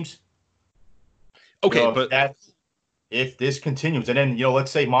 2 teams? Okay, but if this continues, and then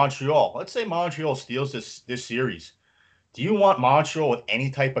let's say Montreal steals this series, do you want Montreal with any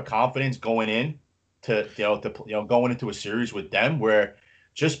type of confidence going in to going into a series with them where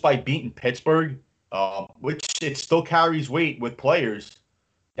just by beating Pittsburgh, which it still carries weight with players,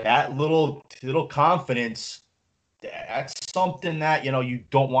 that little confidence, that's something that you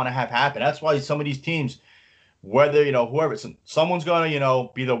don't want to have happen. That's why some of these teams, whether someone's gonna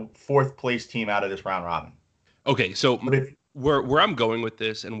be the 4th place team out of this round robin. Okay, so where I'm going with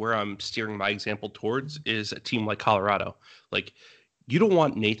this and where I'm steering my example towards is a team like Colorado. Like, you don't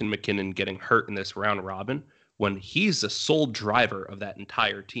want Nathan MacKinnon getting hurt in this round robin when he's the sole driver of that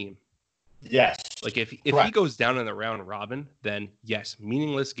entire team. Yes. Like if he goes down in the round robin, then yes,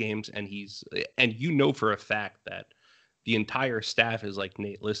 meaningless games, and you know for a fact that the entire staff is like,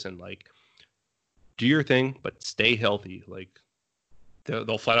 Nate, listen, like, do your thing, but stay healthy. Like,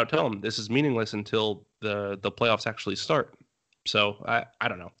 they'll flat out tell him this is meaningless until the playoffs actually start. So I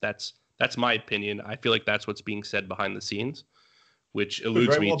don't know. That's my opinion. I feel like that's what's being said behind the scenes, which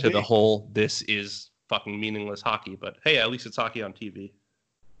alludes me to the whole this is fucking meaningless hockey. But hey, at least it's hockey on TV.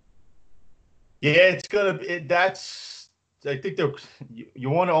 Yeah, it's gonna. That's. I think you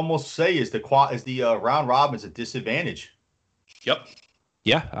want to almost say is the round robin is a disadvantage. Yep.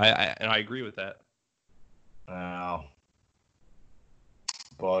 Yeah, I agree with that.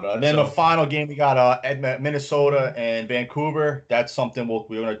 But then the final game, we got Minnesota and Vancouver. That's something we're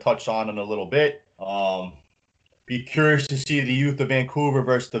going to touch on in a little bit. Be curious to see the youth of Vancouver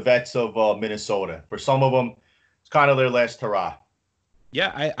versus the vets of Minnesota. For some of them, it's kind of their last hurrah.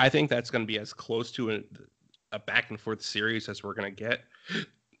 Yeah, I think that's going to be as close to a back and forth series as we're going to get.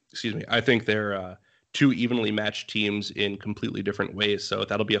 Excuse me. I think they're two evenly matched teams in completely different ways, so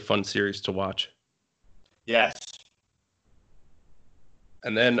that'll be a fun series to watch. Yes.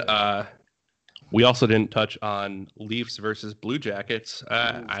 And then we also didn't touch on Leafs versus Blue Jackets.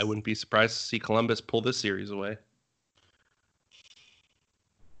 I wouldn't be surprised to see Columbus pull this series away.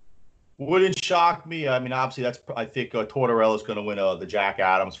 Wouldn't shock me. I mean, obviously, I think Tortorella's going to win the Jack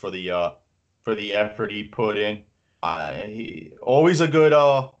Adams for the effort he put in. He always a good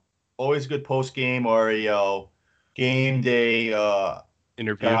post game or a game day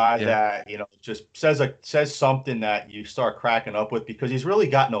interview guy that just says something that you start cracking up with, because he's really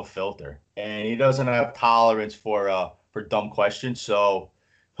got no filter and he doesn't have tolerance for dumb questions. So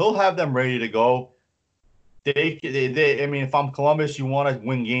he'll have them ready to go. I mean, if I'm Columbus, you want to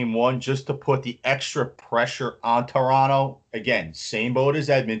win game one just to put the extra pressure on Toronto. Again, same boat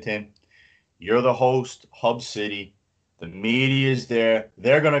as Edmonton. You're the host, Hub City. The media is there.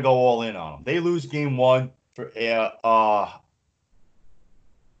 They're going to go all in on them. They lose game one, it's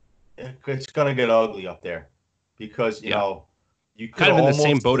going to get ugly up there because, you kind of in the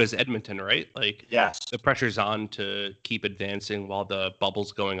same boat as Edmonton, right? Like, yes, the pressure's on to keep advancing while the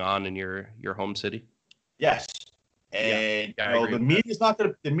bubble's going on in your home city. Yes, and the media's not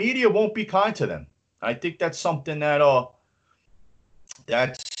gonna. The media won't be kind to them. I think that's something that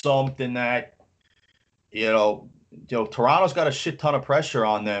Toronto's got a shit ton of pressure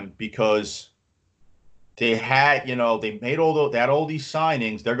on them because they had they made all these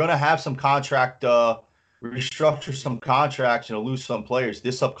signings. They're gonna have some contract restructure some contracts and lose some players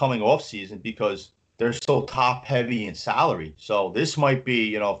this upcoming offseason because they're so top heavy in salary. So this might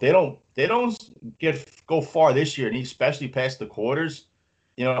be, if they don't go far this year, and especially past the quarters,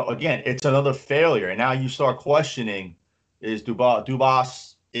 again, it's another failure. And now you start questioning: is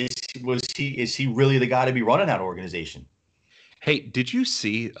Dubas is he really the guy to be running that organization? Hey, did you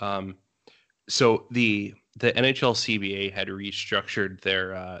see? So the NHL CBA had restructured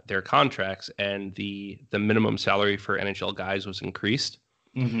their contracts, and the minimum salary for NHL guys was increased.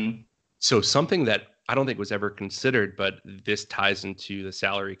 Mm-hmm. So something that I don't think was ever considered, but this ties into the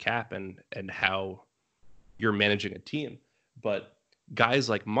salary cap and how you're managing a team. But guys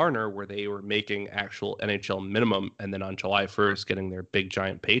like Marner, where they were making actual NHL minimum and then on July 1st getting their big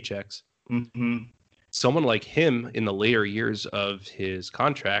giant paychecks. Mm-hmm. Someone like him in the later years of his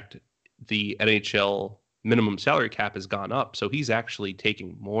contract, the NHL minimum salary cap has gone up. So he's actually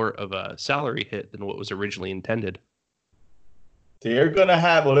taking more of a salary hit than what was originally intended. They're gonna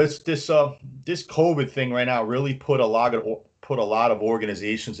have this COVID thing right now really put a lot of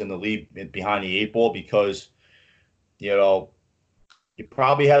organizations in the league behind the eight ball because you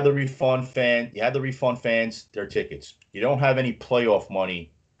probably had the refund fans their tickets. You don't have any playoff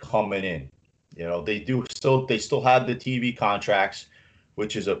money coming in. They still have the TV contracts,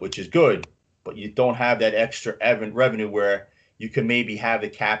 which is good, but you don't have that extra revenue where you can maybe have the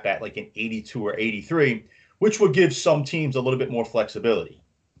cap at like an 82 or 83. Which would give some teams a little bit more flexibility.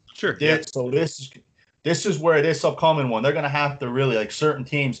 Sure. So this is where this upcoming one, they're going to have to really, like certain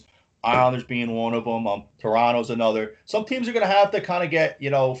teams, Islanders being one of them, Toronto's another. Some teams are going to have to kind of get,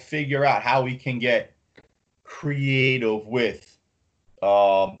 figure out how we can get creative with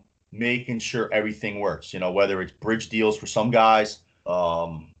making sure everything works. Whether it's bridge deals for some guys.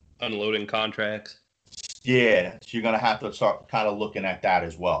 Unloading contracts. Yeah, so you're going to have to start kind of looking at that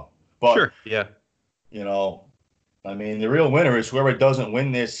as well. But, sure, yeah. I mean, the real winner is whoever doesn't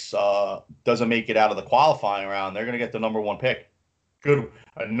win this, doesn't make it out of the qualifying round. They're going to get the number one pick. Good,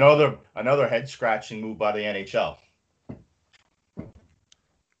 another head scratching move by the NHL.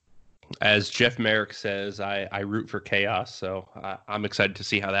 As Jeff Merrick says, I root for chaos, so I'm excited to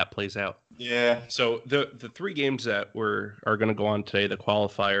see how that plays out. Yeah. So the three games that are going to go on today, the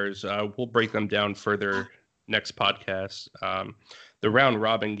qualifiers, we'll break them down further next podcast. The round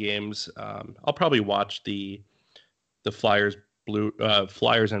robin games, I'll probably watch the Flyers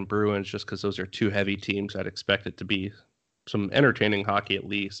and Bruins just because those are two heavy teams. I'd expect it to be some entertaining hockey at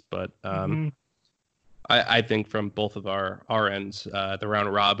least, but I think from both of our ends, the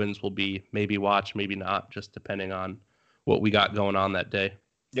round robins will be maybe watch, maybe not, just depending on what we got going on that day.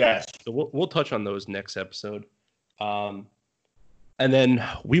 Yes. So we'll touch on those next episode. And then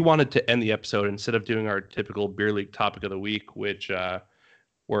we wanted to end the episode instead of doing our typical beer league topic of the week, which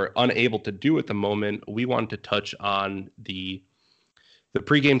we're unable to do at the moment. We wanted to touch on the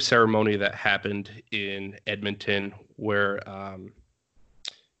pregame ceremony that happened in Edmonton, where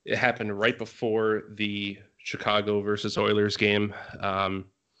it happened right before the Chicago versus Oilers game.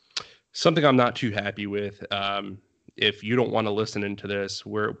 Something I'm not too happy with. If you don't want to listen into this,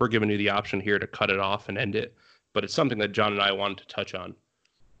 we're giving you the option here to cut it off and end it. But it's something that John and I wanted to touch on.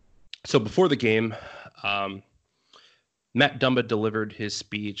 So before the game, Matt Dumba delivered his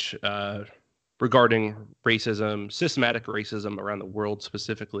speech regarding racism, systematic racism around the world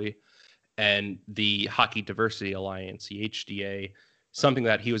specifically, and the Hockey Diversity Alliance, the HDA, something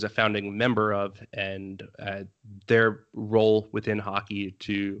that he was a founding member of, and their role within hockey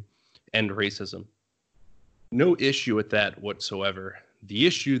to end racism. No issue with that whatsoever. The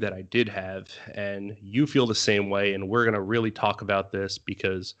issue that I did have, and you feel the same way, and we're going to really talk about this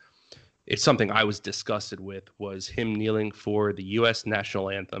because it's something I was disgusted with, was him kneeling for the U.S.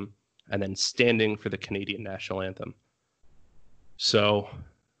 national anthem and then standing for the Canadian national anthem. So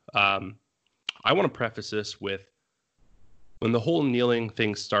I want to preface this with, when the whole kneeling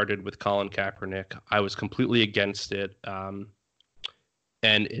thing started with Colin Kaepernick, I was completely against it.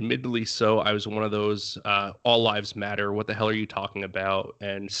 And admittedly so, I was one of those all lives matter, what the hell are you talking about,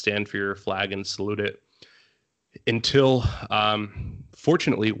 and stand for your flag and salute it. Until,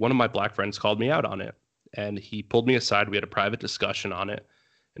 fortunately, one of my black friends called me out on it. And he pulled me aside. We had a private discussion on it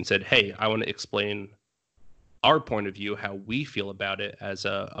and said, hey, I want to explain our point of view, how we feel about it as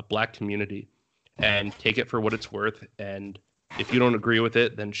a black community, and take it for what it's worth. And if you don't agree with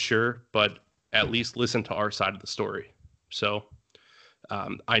it, then sure, but at least listen to our side of the story. So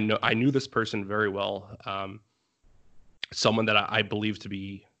I knew this person very well, someone that I believe to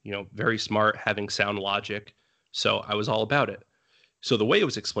be, very smart, having sound logic. So I was all about it. So the way it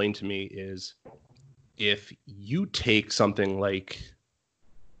was explained to me is, if you take something like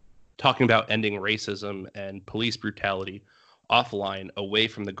talking about ending racism and police brutality offline, away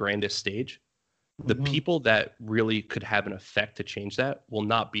from the grandest stage, the people that really could have an effect to change that will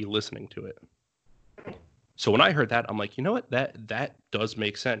not be listening to it. So when I heard that, I'm like, you know what? That does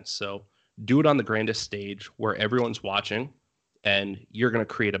make sense. So do it on the grandest stage where everyone's watching, and you're going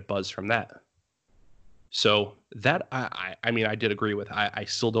to create a buzz from that. So that, I mean, I did agree with. I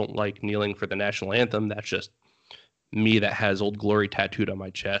still don't like kneeling for the national anthem. That's just me that has Old Glory tattooed on my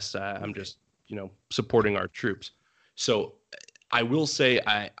chest. I'm just, supporting our troops. So I will say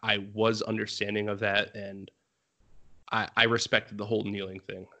I was understanding of that, and I respected the whole kneeling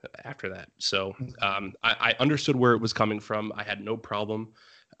thing after that. So I understood where it was coming from. I had no problem.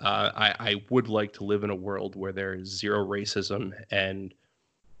 I would like to live in a world where there is zero racism, and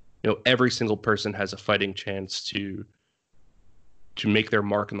every single person has a fighting chance to make their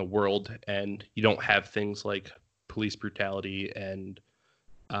mark in the world, and you don't have things like police brutality and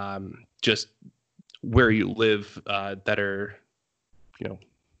just where you live that are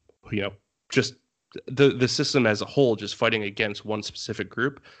just the system as a whole just fighting against one specific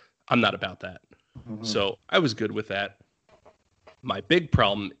group. I'm not about that. So I was good with that. My big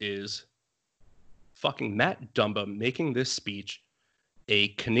problem is fucking Matt Dumba making this speech, a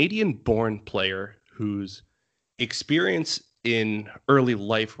Canadian-born player whose experience in early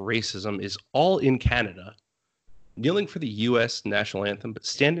life racism is all in Canada, kneeling for the U.S. national anthem, but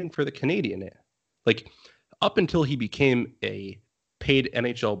standing for the Canadian. Like, up until he became a paid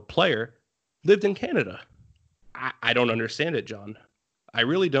NHL player, lived in Canada. I don't understand it, John. I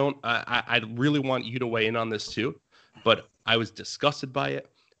really don't. I really want you to weigh in on this too, but I was disgusted by it.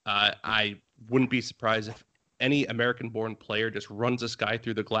 I wouldn't be surprised if any American-born player just runs this guy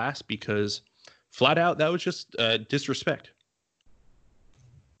through the glass, because flat out, that was just disrespect.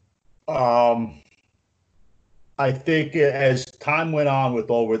 I think as time went on with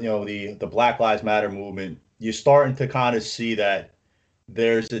the Black Lives Matter movement, you're starting to kind of see that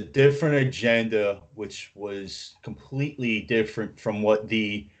there's a different agenda, which was completely different from what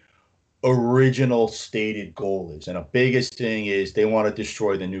the original stated goal is. And the biggest thing is they want to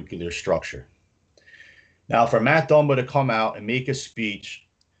destroy the nuclear structure. Now, for Matt Dumba to come out and make a speech,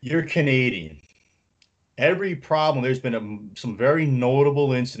 you're Canadian. Every problem, there's been some very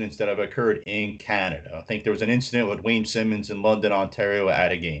notable incidents that have occurred in Canada. I think there was an incident with Wayne Simmons in London, Ontario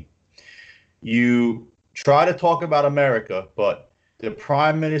at a game. You try to talk about America, but the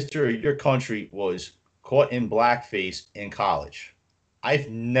prime minister of your country was caught in blackface in college. I've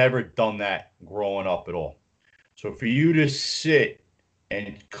never done that growing up at all. So for you to sit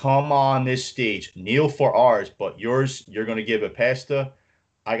and come on this stage, kneel for ours, but yours, you're going to give a pasta,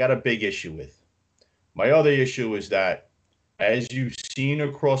 I got a big issue with. My other issue is that, as you've seen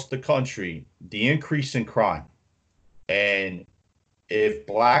across the country, the increase in crime. And if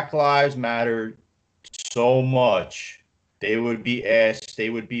Black Lives Matter so much, they would be asked, they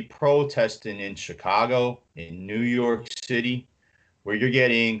would be protesting in Chicago, in New York City, where you're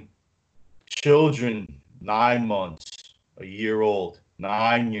getting children 9 months, a year old,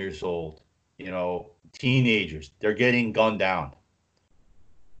 9 years old, teenagers, they're getting gunned down.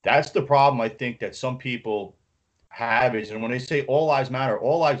 That's the problem I think that some people have is, and when they say all lives matter,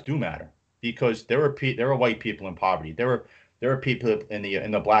 all lives do matter, because there are white people in poverty. There are people in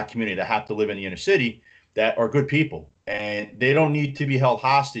the Black community that have to live in the inner city that are good people, and they don't need to be held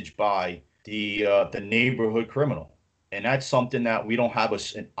hostage by the neighborhood criminal. And that's something that we don't have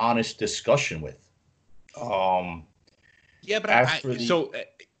an honest discussion with. Yeah, but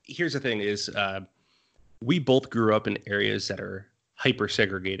here's the thing is, we both grew up in areas that are hyper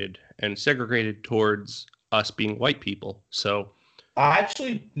segregated and segregated towards us being white people. So I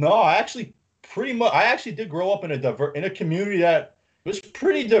actually did grow up in a community that was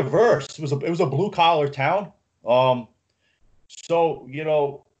pretty diverse. It was a blue collar town. So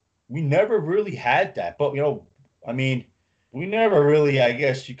we never really had that. But we never really, I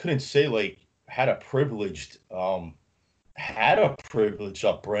guess you couldn't say like had a privileged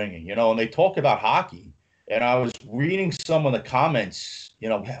upbringing, and they talk about hockey. And I was reading some of the comments,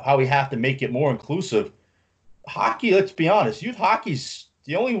 how we have to make it more inclusive. Hockey, let's be honest, youth hockey's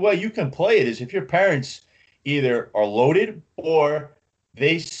the only way you can play it is if your parents either are loaded or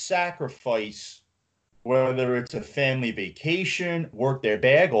they sacrifice, whether it's a family vacation, work their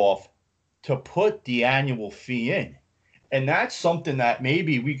bag off to put the annual fee in. And that's something that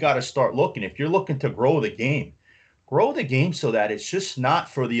maybe we got to start looking. If you're looking to grow the game so that it's just not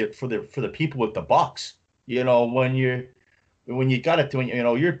for the people with the bucks. When you got it,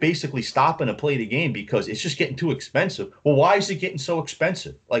 you're basically stopping to play the game because it's just getting too expensive. Well, why is it getting so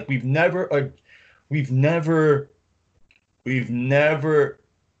expensive? Like we've never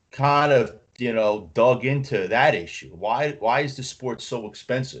kind of, dug into that issue. Why is the sport so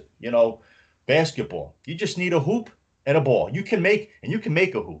expensive? Basketball, you just need a hoop and a ball. You can make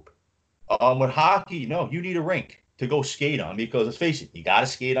a hoop. With hockey, no, you need a rink to go skate on because let's face it, you got to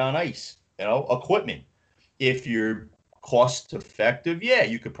skate on ice. Equipment. If you're cost effective, yeah,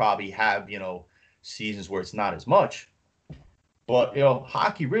 you could probably have, seasons where it's not as much. But,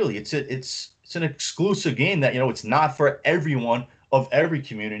 hockey really, it's an exclusive game that, it's not for everyone of every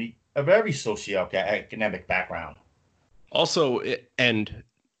community, of every socioeconomic background. Also, and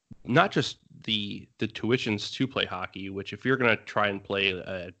not just the tuitions to play hockey, which if you're going to try and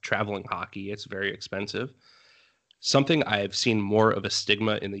play traveling hockey, it's very expensive. Something I've seen more of a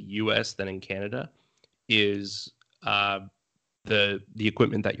stigma in the U.S. than in Canada is the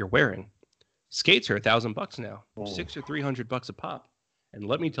equipment that you're wearing. Skates are $1,000 now, $600 or $300 a pop. And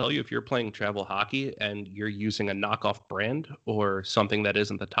let me tell you, if you're playing travel hockey and you're using a knockoff brand or something that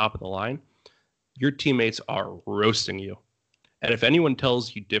isn't the top of the line, your teammates are roasting you. And if anyone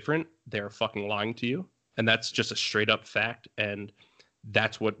tells you different, they're fucking lying to you. And that's just a straight up fact. And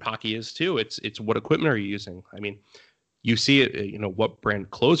that's what hockey is too. It's what equipment are you using? I mean, you see it, what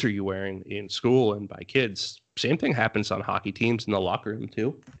brand clothes are you wearing in school and by kids? Same thing happens on hockey teams in the locker room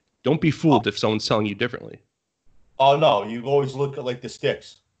too. Don't be fooled if someone's telling you differently. Oh no, you always look at like the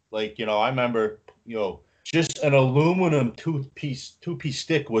sticks. Like, I remember, just an aluminum two-piece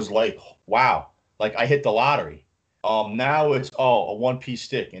stick was like, wow, like I hit the lottery. Now it's a one-piece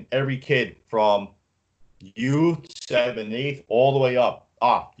stick, and every kid from youth, 7th, 8th, all the way up,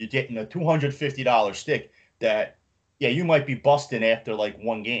 you're getting a $250 stick that, yeah, you might be busting after like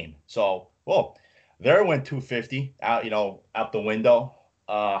one game. So, well, there went $250 out, out the window.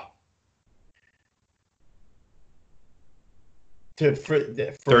 For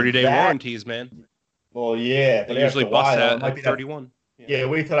 30-day warranties, man. Well, yeah, they usually bust at 31. Yeah,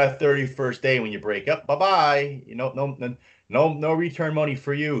 wait till that 31st day when you break up. Bye bye. No return money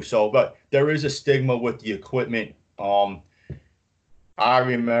for you. So, but there is a stigma with the equipment. I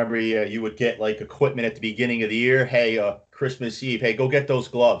remember you would get like equipment at the beginning of the year. Hey, Christmas Eve. Hey, go get those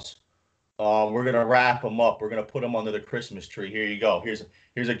gloves. We're gonna wrap them up. We're gonna put them under the Christmas tree. Here you go. Here's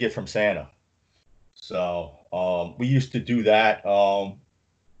a gift from Santa. So we used to do that.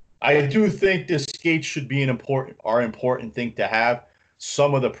 I do think the skates should be an important thing to have.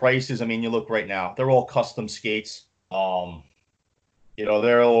 Some of the prices, I mean, you look right now, they're all custom skates. They're over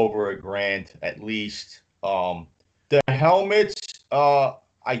 $1,000 at least. The helmets,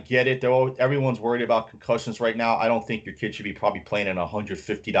 I get it. Everyone's worried about concussions right now. I don't think your kid should be probably playing in a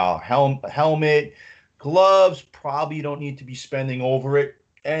 $150 helmet. Gloves, probably don't need to be spending over it.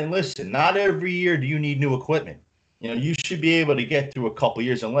 And listen, not every year do you need new equipment. You should be able to get through a couple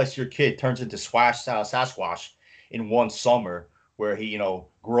years unless your kid turns into Sasquatch in one summer where he,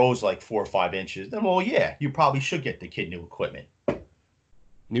 grows like 4 or 5 inches. Then, well, yeah, you probably should get the kid new equipment.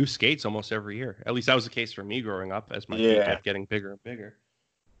 New skates almost every year. At least that was the case for me growing up as my feet kept getting bigger and bigger.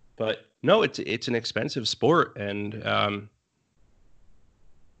 But no, it's an expensive sport, and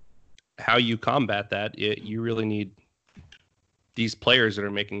how you combat that, you really need these players that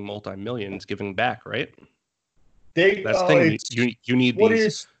are making multi-millions giving back, right? That's the thing. You need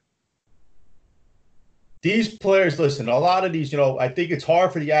these players. Listen, a lot of these, I think it's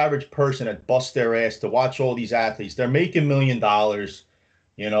hard for the average person to bust their ass to watch all these athletes. They're making $1 million.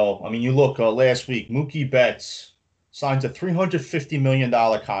 I mean, you look last week, Mookie Betts signs a $350 million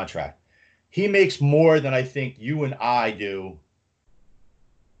contract. He makes more than I think you and I do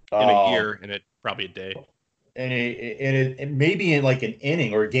in a year, and it probably a day, and maybe in like an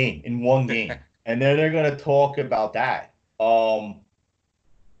inning or a game, in one game. And then they're going to talk about that.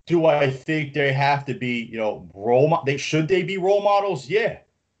 Do I think they have to be, should they be role models? Yeah.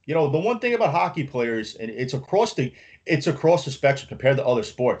 The one thing about hockey players, and it's across the spectrum compared to other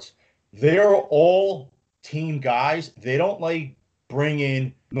sports, they're all team guys. They don't like bring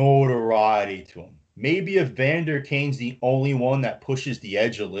in notoriety to them. Maybe Evander Kane's the only one that pushes the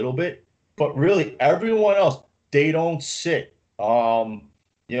edge a little bit, but really everyone else, they don't sit.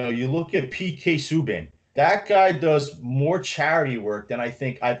 You look at PK Subban. That guy does more charity work than I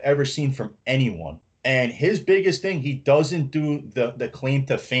think I've ever seen from anyone. And his biggest thing, he doesn't do the claim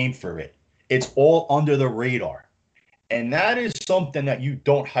to fame for it. It's all under the radar. And that is something that you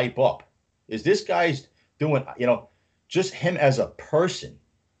don't hype up. Is this guy's doing, just him as a person.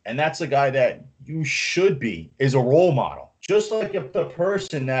 And that's a guy that you should be, is a role model. Just like if the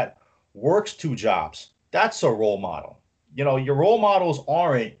person that works 2 jobs, that's a role model. Your role models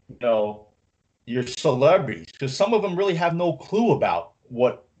aren't, your celebrities, because some of them really have no clue about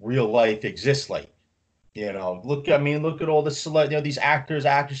what real life exists like. Look at all the these actors,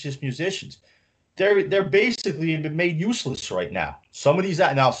 actresses, musicians. They're basically been made useless right now. Some of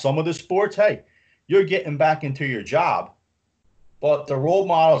the sports, hey, you're getting back into your job, but the role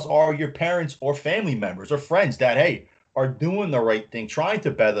models are your parents or family members or friends that, hey, are doing the right thing, trying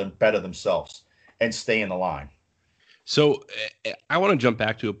to better themselves and stay in the line. So I want to jump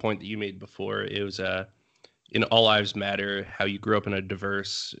back to a point that you made before. It was in All Lives Matter, how you grew up in a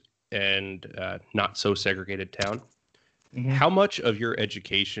diverse and not so segregated town. Mm-hmm. How much of your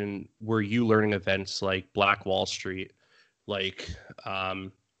education were you learning events like Black Wall Street, like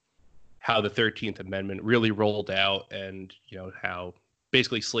how the 13th Amendment really rolled out, and how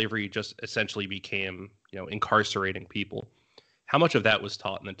basically slavery just essentially became incarcerating people? How much of that was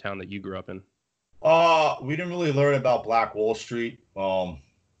taught in the town that you grew up in? We didn't really learn about Black Wall Street.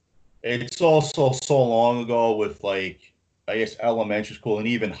 It's also so long ago with I guess elementary school and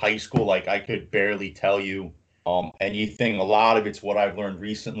even high school. Like I could barely tell you anything. A lot of it's what I've learned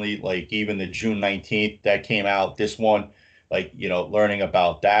recently. Like even the June 19th that came out. This one, learning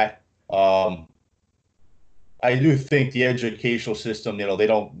about that. I do think the educational system,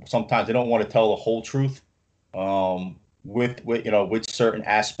 sometimes they don't want to tell the whole truth. With certain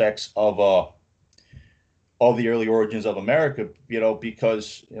aspects of the early origins of America,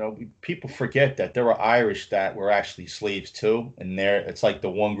 because people forget that there were Irish that were actually slaves too, and it's like the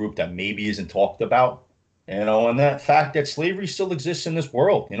one group that maybe isn't talked about, and that fact that slavery still exists in this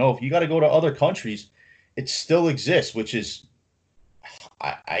world. If you got to go to other countries, it still exists, which is,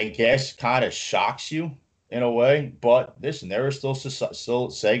 I guess, kind of shocks you in a way. But listen, there are still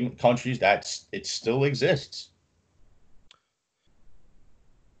segment countries that it still exists,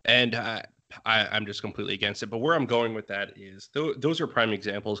 and I'm just completely against it. But where I'm going with that is those are prime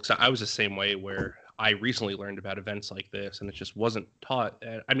examples, because I was the same way, where I recently learned about events like this, and it just wasn't taught.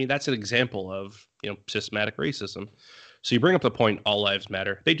 I mean, that's an example of systematic racism. So you bring up the point, all lives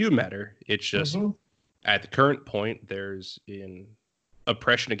matter. They do matter. It's just at the current point, there's in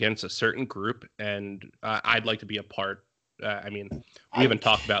oppression against a certain group, and I'd like to be a part. I mean, we haven't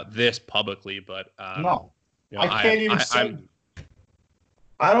talked about this publicly, but no, I can't even say.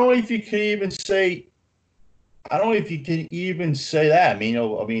 I don't know if you can even say. I don't know if you can even say that. I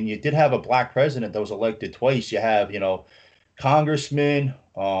mean, you did have a black president that was elected twice. You have, congressmen,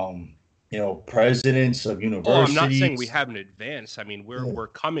 presidents of universities. Oh, I'm not saying we haven't advanced. I mean, we're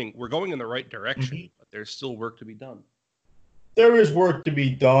going in the right direction, but there's still work to be done. There is work to be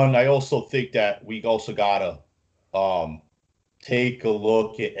done. I also think that we also gotta take a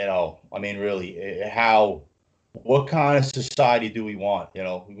look at, I mean, really, what kind of society do we want?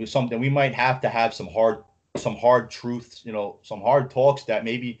 Something we might have to have some hard truths, some hard talks that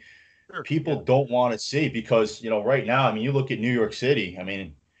maybe people don't want to see, because, right now, I mean, you look at New York City. I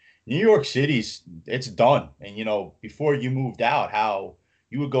mean, New York City's, it's done. And, before you moved out, how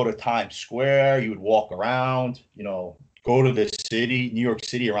you would go to Times Square, you would walk around, go to the city, New York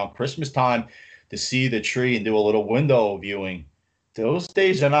City around Christmas time to see the tree and do a little window viewing. Those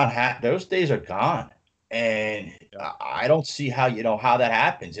days are those days are gone. And I don't see how, how that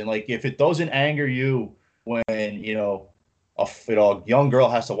happens. And like, if it doesn't anger you when, a young girl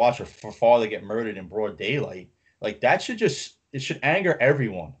has to watch her father get murdered in broad daylight, like it should anger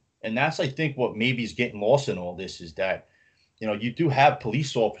everyone. And that's, I think, what maybe is getting lost in all this, is that, you do have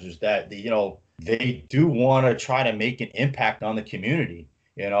police officers that, they do want to try to make an impact on the community,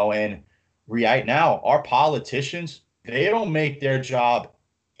 and right now, our politicians, they don't make their job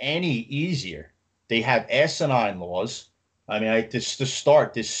any easier. They have asinine laws. I mean, just to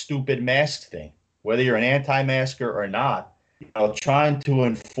start this stupid mask thing, whether you're an anti-masker or not, trying to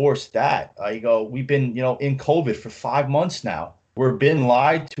enforce that. We've been, in COVID for 5 months now. We're being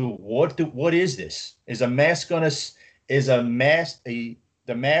lied to. What is this? Is the mask gonna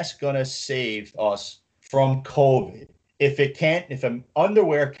save us from COVID? If an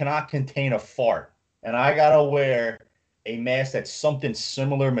underwear cannot contain a fart, and I gotta wear a mask that's something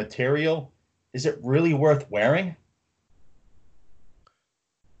similar material, is it really worth wearing?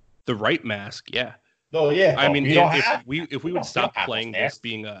 The right mask, yeah. Oh yeah. I mean, if we would stop playing this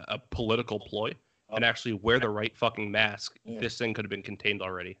being a political ploy and actually wear the right fucking mask, this thing could have been contained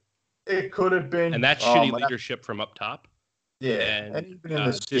already. It could have been. And that's shitty leadership from up top. Yeah. And even in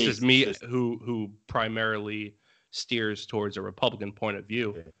this is me who primarily steers towards a Republican point of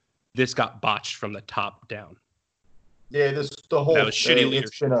view. Yeah. This got botched from the top down. Yeah, that was shitty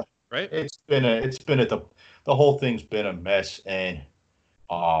leadership, right? The whole thing's been a mess, and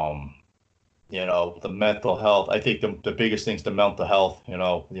the mental health. I think the biggest thing's the mental health.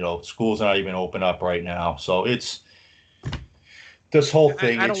 Schools are not even open up right now, so it's this whole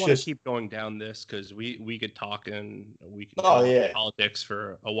thing. I don't want to keep going down this, because we could talk and we can talk politics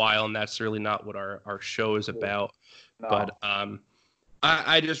for a while, and that's really not what our show is about. No. But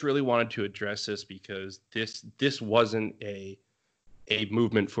I just really wanted to address this, because this wasn't a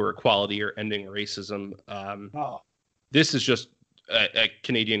movement for equality or ending racism. No. This is just a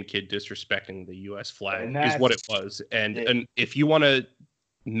Canadian kid disrespecting the U.S. flag is what it was. And if you want to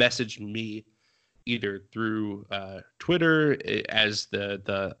message me either through Twitter as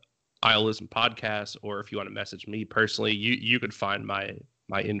the Isleism podcast, or if you want to message me personally, you could find my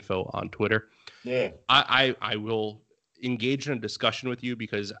info on Twitter. Yeah, I will engage in a discussion with you,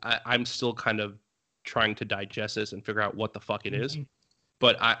 because I'm still kind of trying to digest this and figure out what the fuck it is.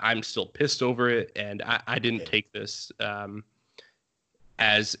 But I'm still pissed over it, and I didn't take this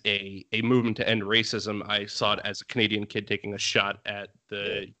as a movement to end racism. I saw it as a Canadian kid taking a shot at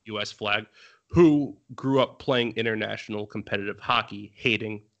the U.S. flag, who grew up playing international competitive hockey,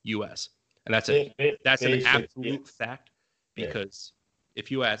 hating U.S. And that's an absolute fact, because if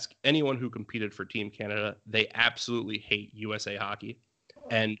you ask anyone who competed for Team Canada, they absolutely hate USA hockey.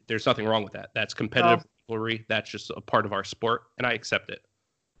 And there's nothing wrong with that. That's competitive rivalry. That's just a part of our sport, and I accept it.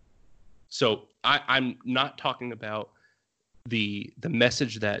 So I'm not talking about the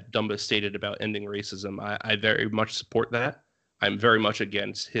message that Dumba stated about ending racism. I very much support that. I'm very much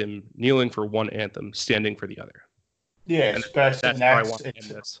against him kneeling for one anthem, standing for the other. Yeah, that's why I want to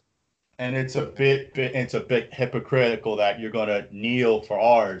end this. And it's a bit hypocritical that you're going to kneel for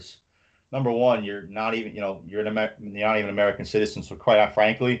ours. Number one, you're not even you're not even an American citizen, so quite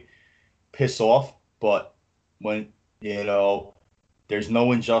frankly, piss off. But when there's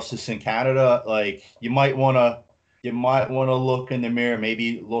no injustice in Canada, like you might want to look in the mirror,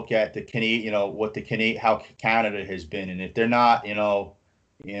 maybe look at the Canadian, how Canada has been, and if they're not,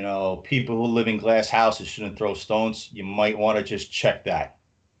 People who live in glass houses shouldn't throw stones. You might want to just check that.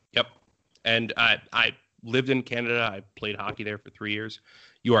 Yep. And I lived in Canada. I played hockey there for 3 years.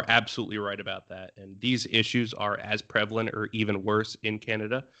 You are absolutely right about that. And these issues are as prevalent or even worse in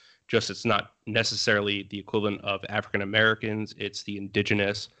Canada. Just it's not necessarily the equivalent of African Americans. It's the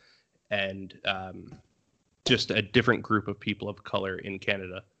indigenous and just a different group of people of color in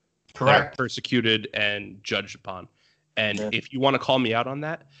Canada. Correct. That are persecuted and judged upon. And if you want to call me out on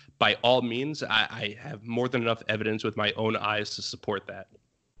that, by all means, I have more than enough evidence with my own eyes to support that.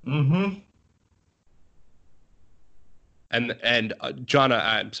 Mm-hmm. And John,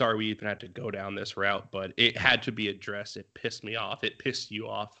 I'm sorry we even had to go down this route, but it had to be addressed. It pissed me off. It pissed you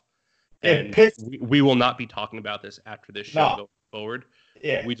off. And we will not be talking about this after this show going forward.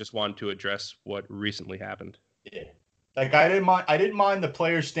 Yeah. We just wanted to address what recently happened. Yeah. Like I didn't mind the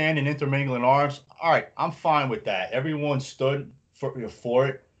players standing intermingling arms. All right, I'm fine with that. Everyone stood for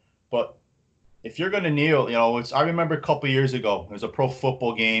it. But if you're gonna kneel, I remember a couple years ago, there was a pro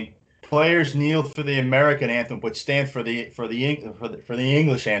football game. Players kneeled for the American anthem, but stand for the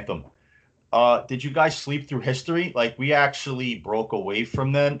English anthem. Did you guys sleep through history? Like, we actually broke away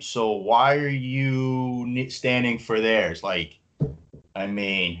from them. So why are you standing for theirs? Like, I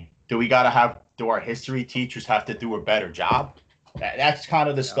mean, do our history teachers have to do a better job? That's kind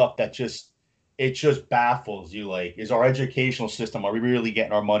of the stuff that just baffles you. Like, is our educational system, are we really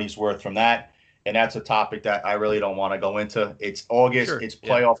getting our money's worth from that? And that's a topic that I really don't want to go into. It's August. Sure. It's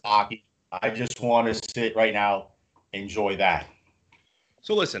playoff hockey. I just want to sit right now, enjoy that.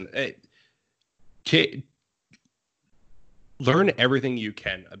 So listen, learn everything you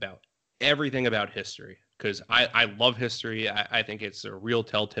can about everything about history, because I love history. I think it's a real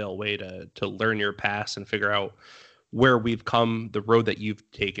telltale way to learn your past and figure out where we've come, the road that you've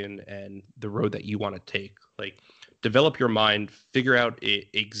taken, and the road that you want to take. Like, develop your mind, figure out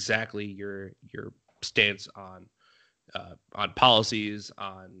exactly your stance on policies,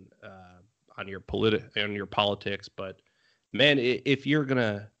 on your politics. But man, if you're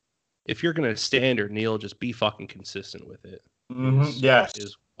gonna stand or kneel, just be fucking consistent with it. Yes,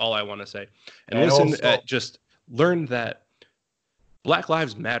 is all I want to say. And listen, also, just learn that Black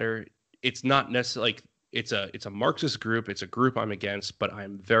Lives Matter. It's not necessarily like it's a Marxist group. It's a group I'm against, but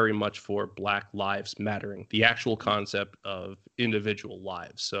I'm very much for Black Lives Mattering, the actual concept of individual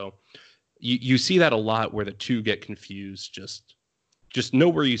lives. So you see that a lot where the two get confused. Just know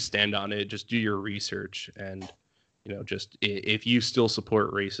where you stand on it. Just do your research, and just if you still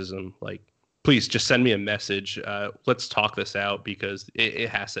support racism, like, please just send me a message. Let's talk this out, because it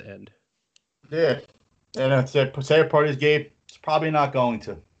has to end. Yeah, and it's a party's Gabe. It's probably not going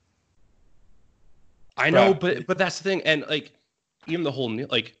to. I know, but that's the thing, and like, even the whole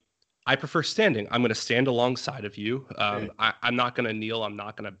I prefer standing. I'm going to stand alongside of you. I'm not going to kneel. I'm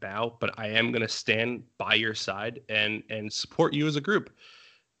not going to bow, but I am going to stand by your side and support you as a group.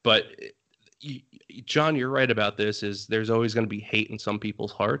 But John, you're right about this. Is there's always going to be hate in some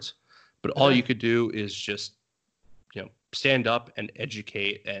people's hearts, but all you could do is just stand up and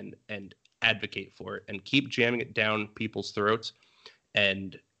educate and advocate for it, and keep jamming it down people's throats,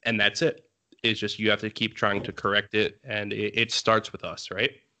 and that's it. It's just you have to keep trying to correct it, and it starts with us, right?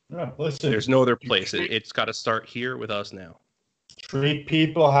 Yeah, listen, there's no other place. It's got to start here with us now. Treat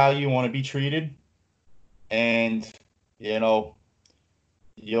people how you want to be treated, and you'll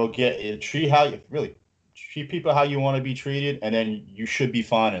treat people how you want to be treated, and then you should be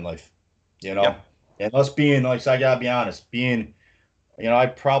fine in life. Yeah. And us being, like, I gotta be honest, I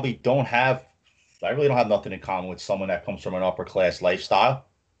really don't have nothing in common with someone that comes from an upper class lifestyle,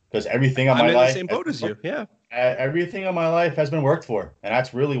 because everything in my life, I'm in the same boat as you. Yeah. Everything in my life has been worked for, and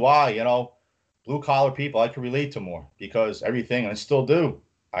that's really why blue collar people I can relate to more, because everything, and I still do,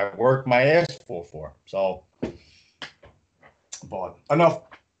 I work my ass for. So, but enough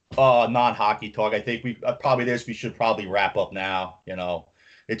non-hockey talk. I think we should probably wrap up now.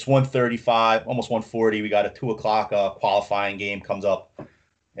 It's 1:35, almost 1:40. We got a 2:00 qualifying game comes up,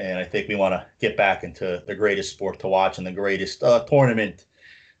 and I think we want to get back into the greatest sport to watch and the greatest tournament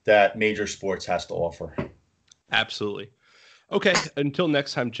that major sports has to offer. Absolutely. Okay, until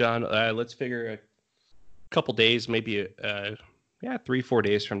next time, John, let's figure a couple days, maybe 3-4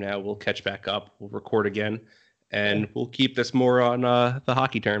 days from now, we'll catch back up. We'll record again, and we'll keep this more on the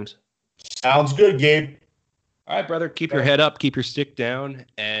hockey terms. Sounds good, Gabe. All right, brother. Keep your head up, keep your stick down,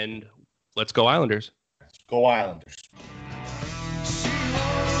 and let's go Islanders. Let's go Islanders.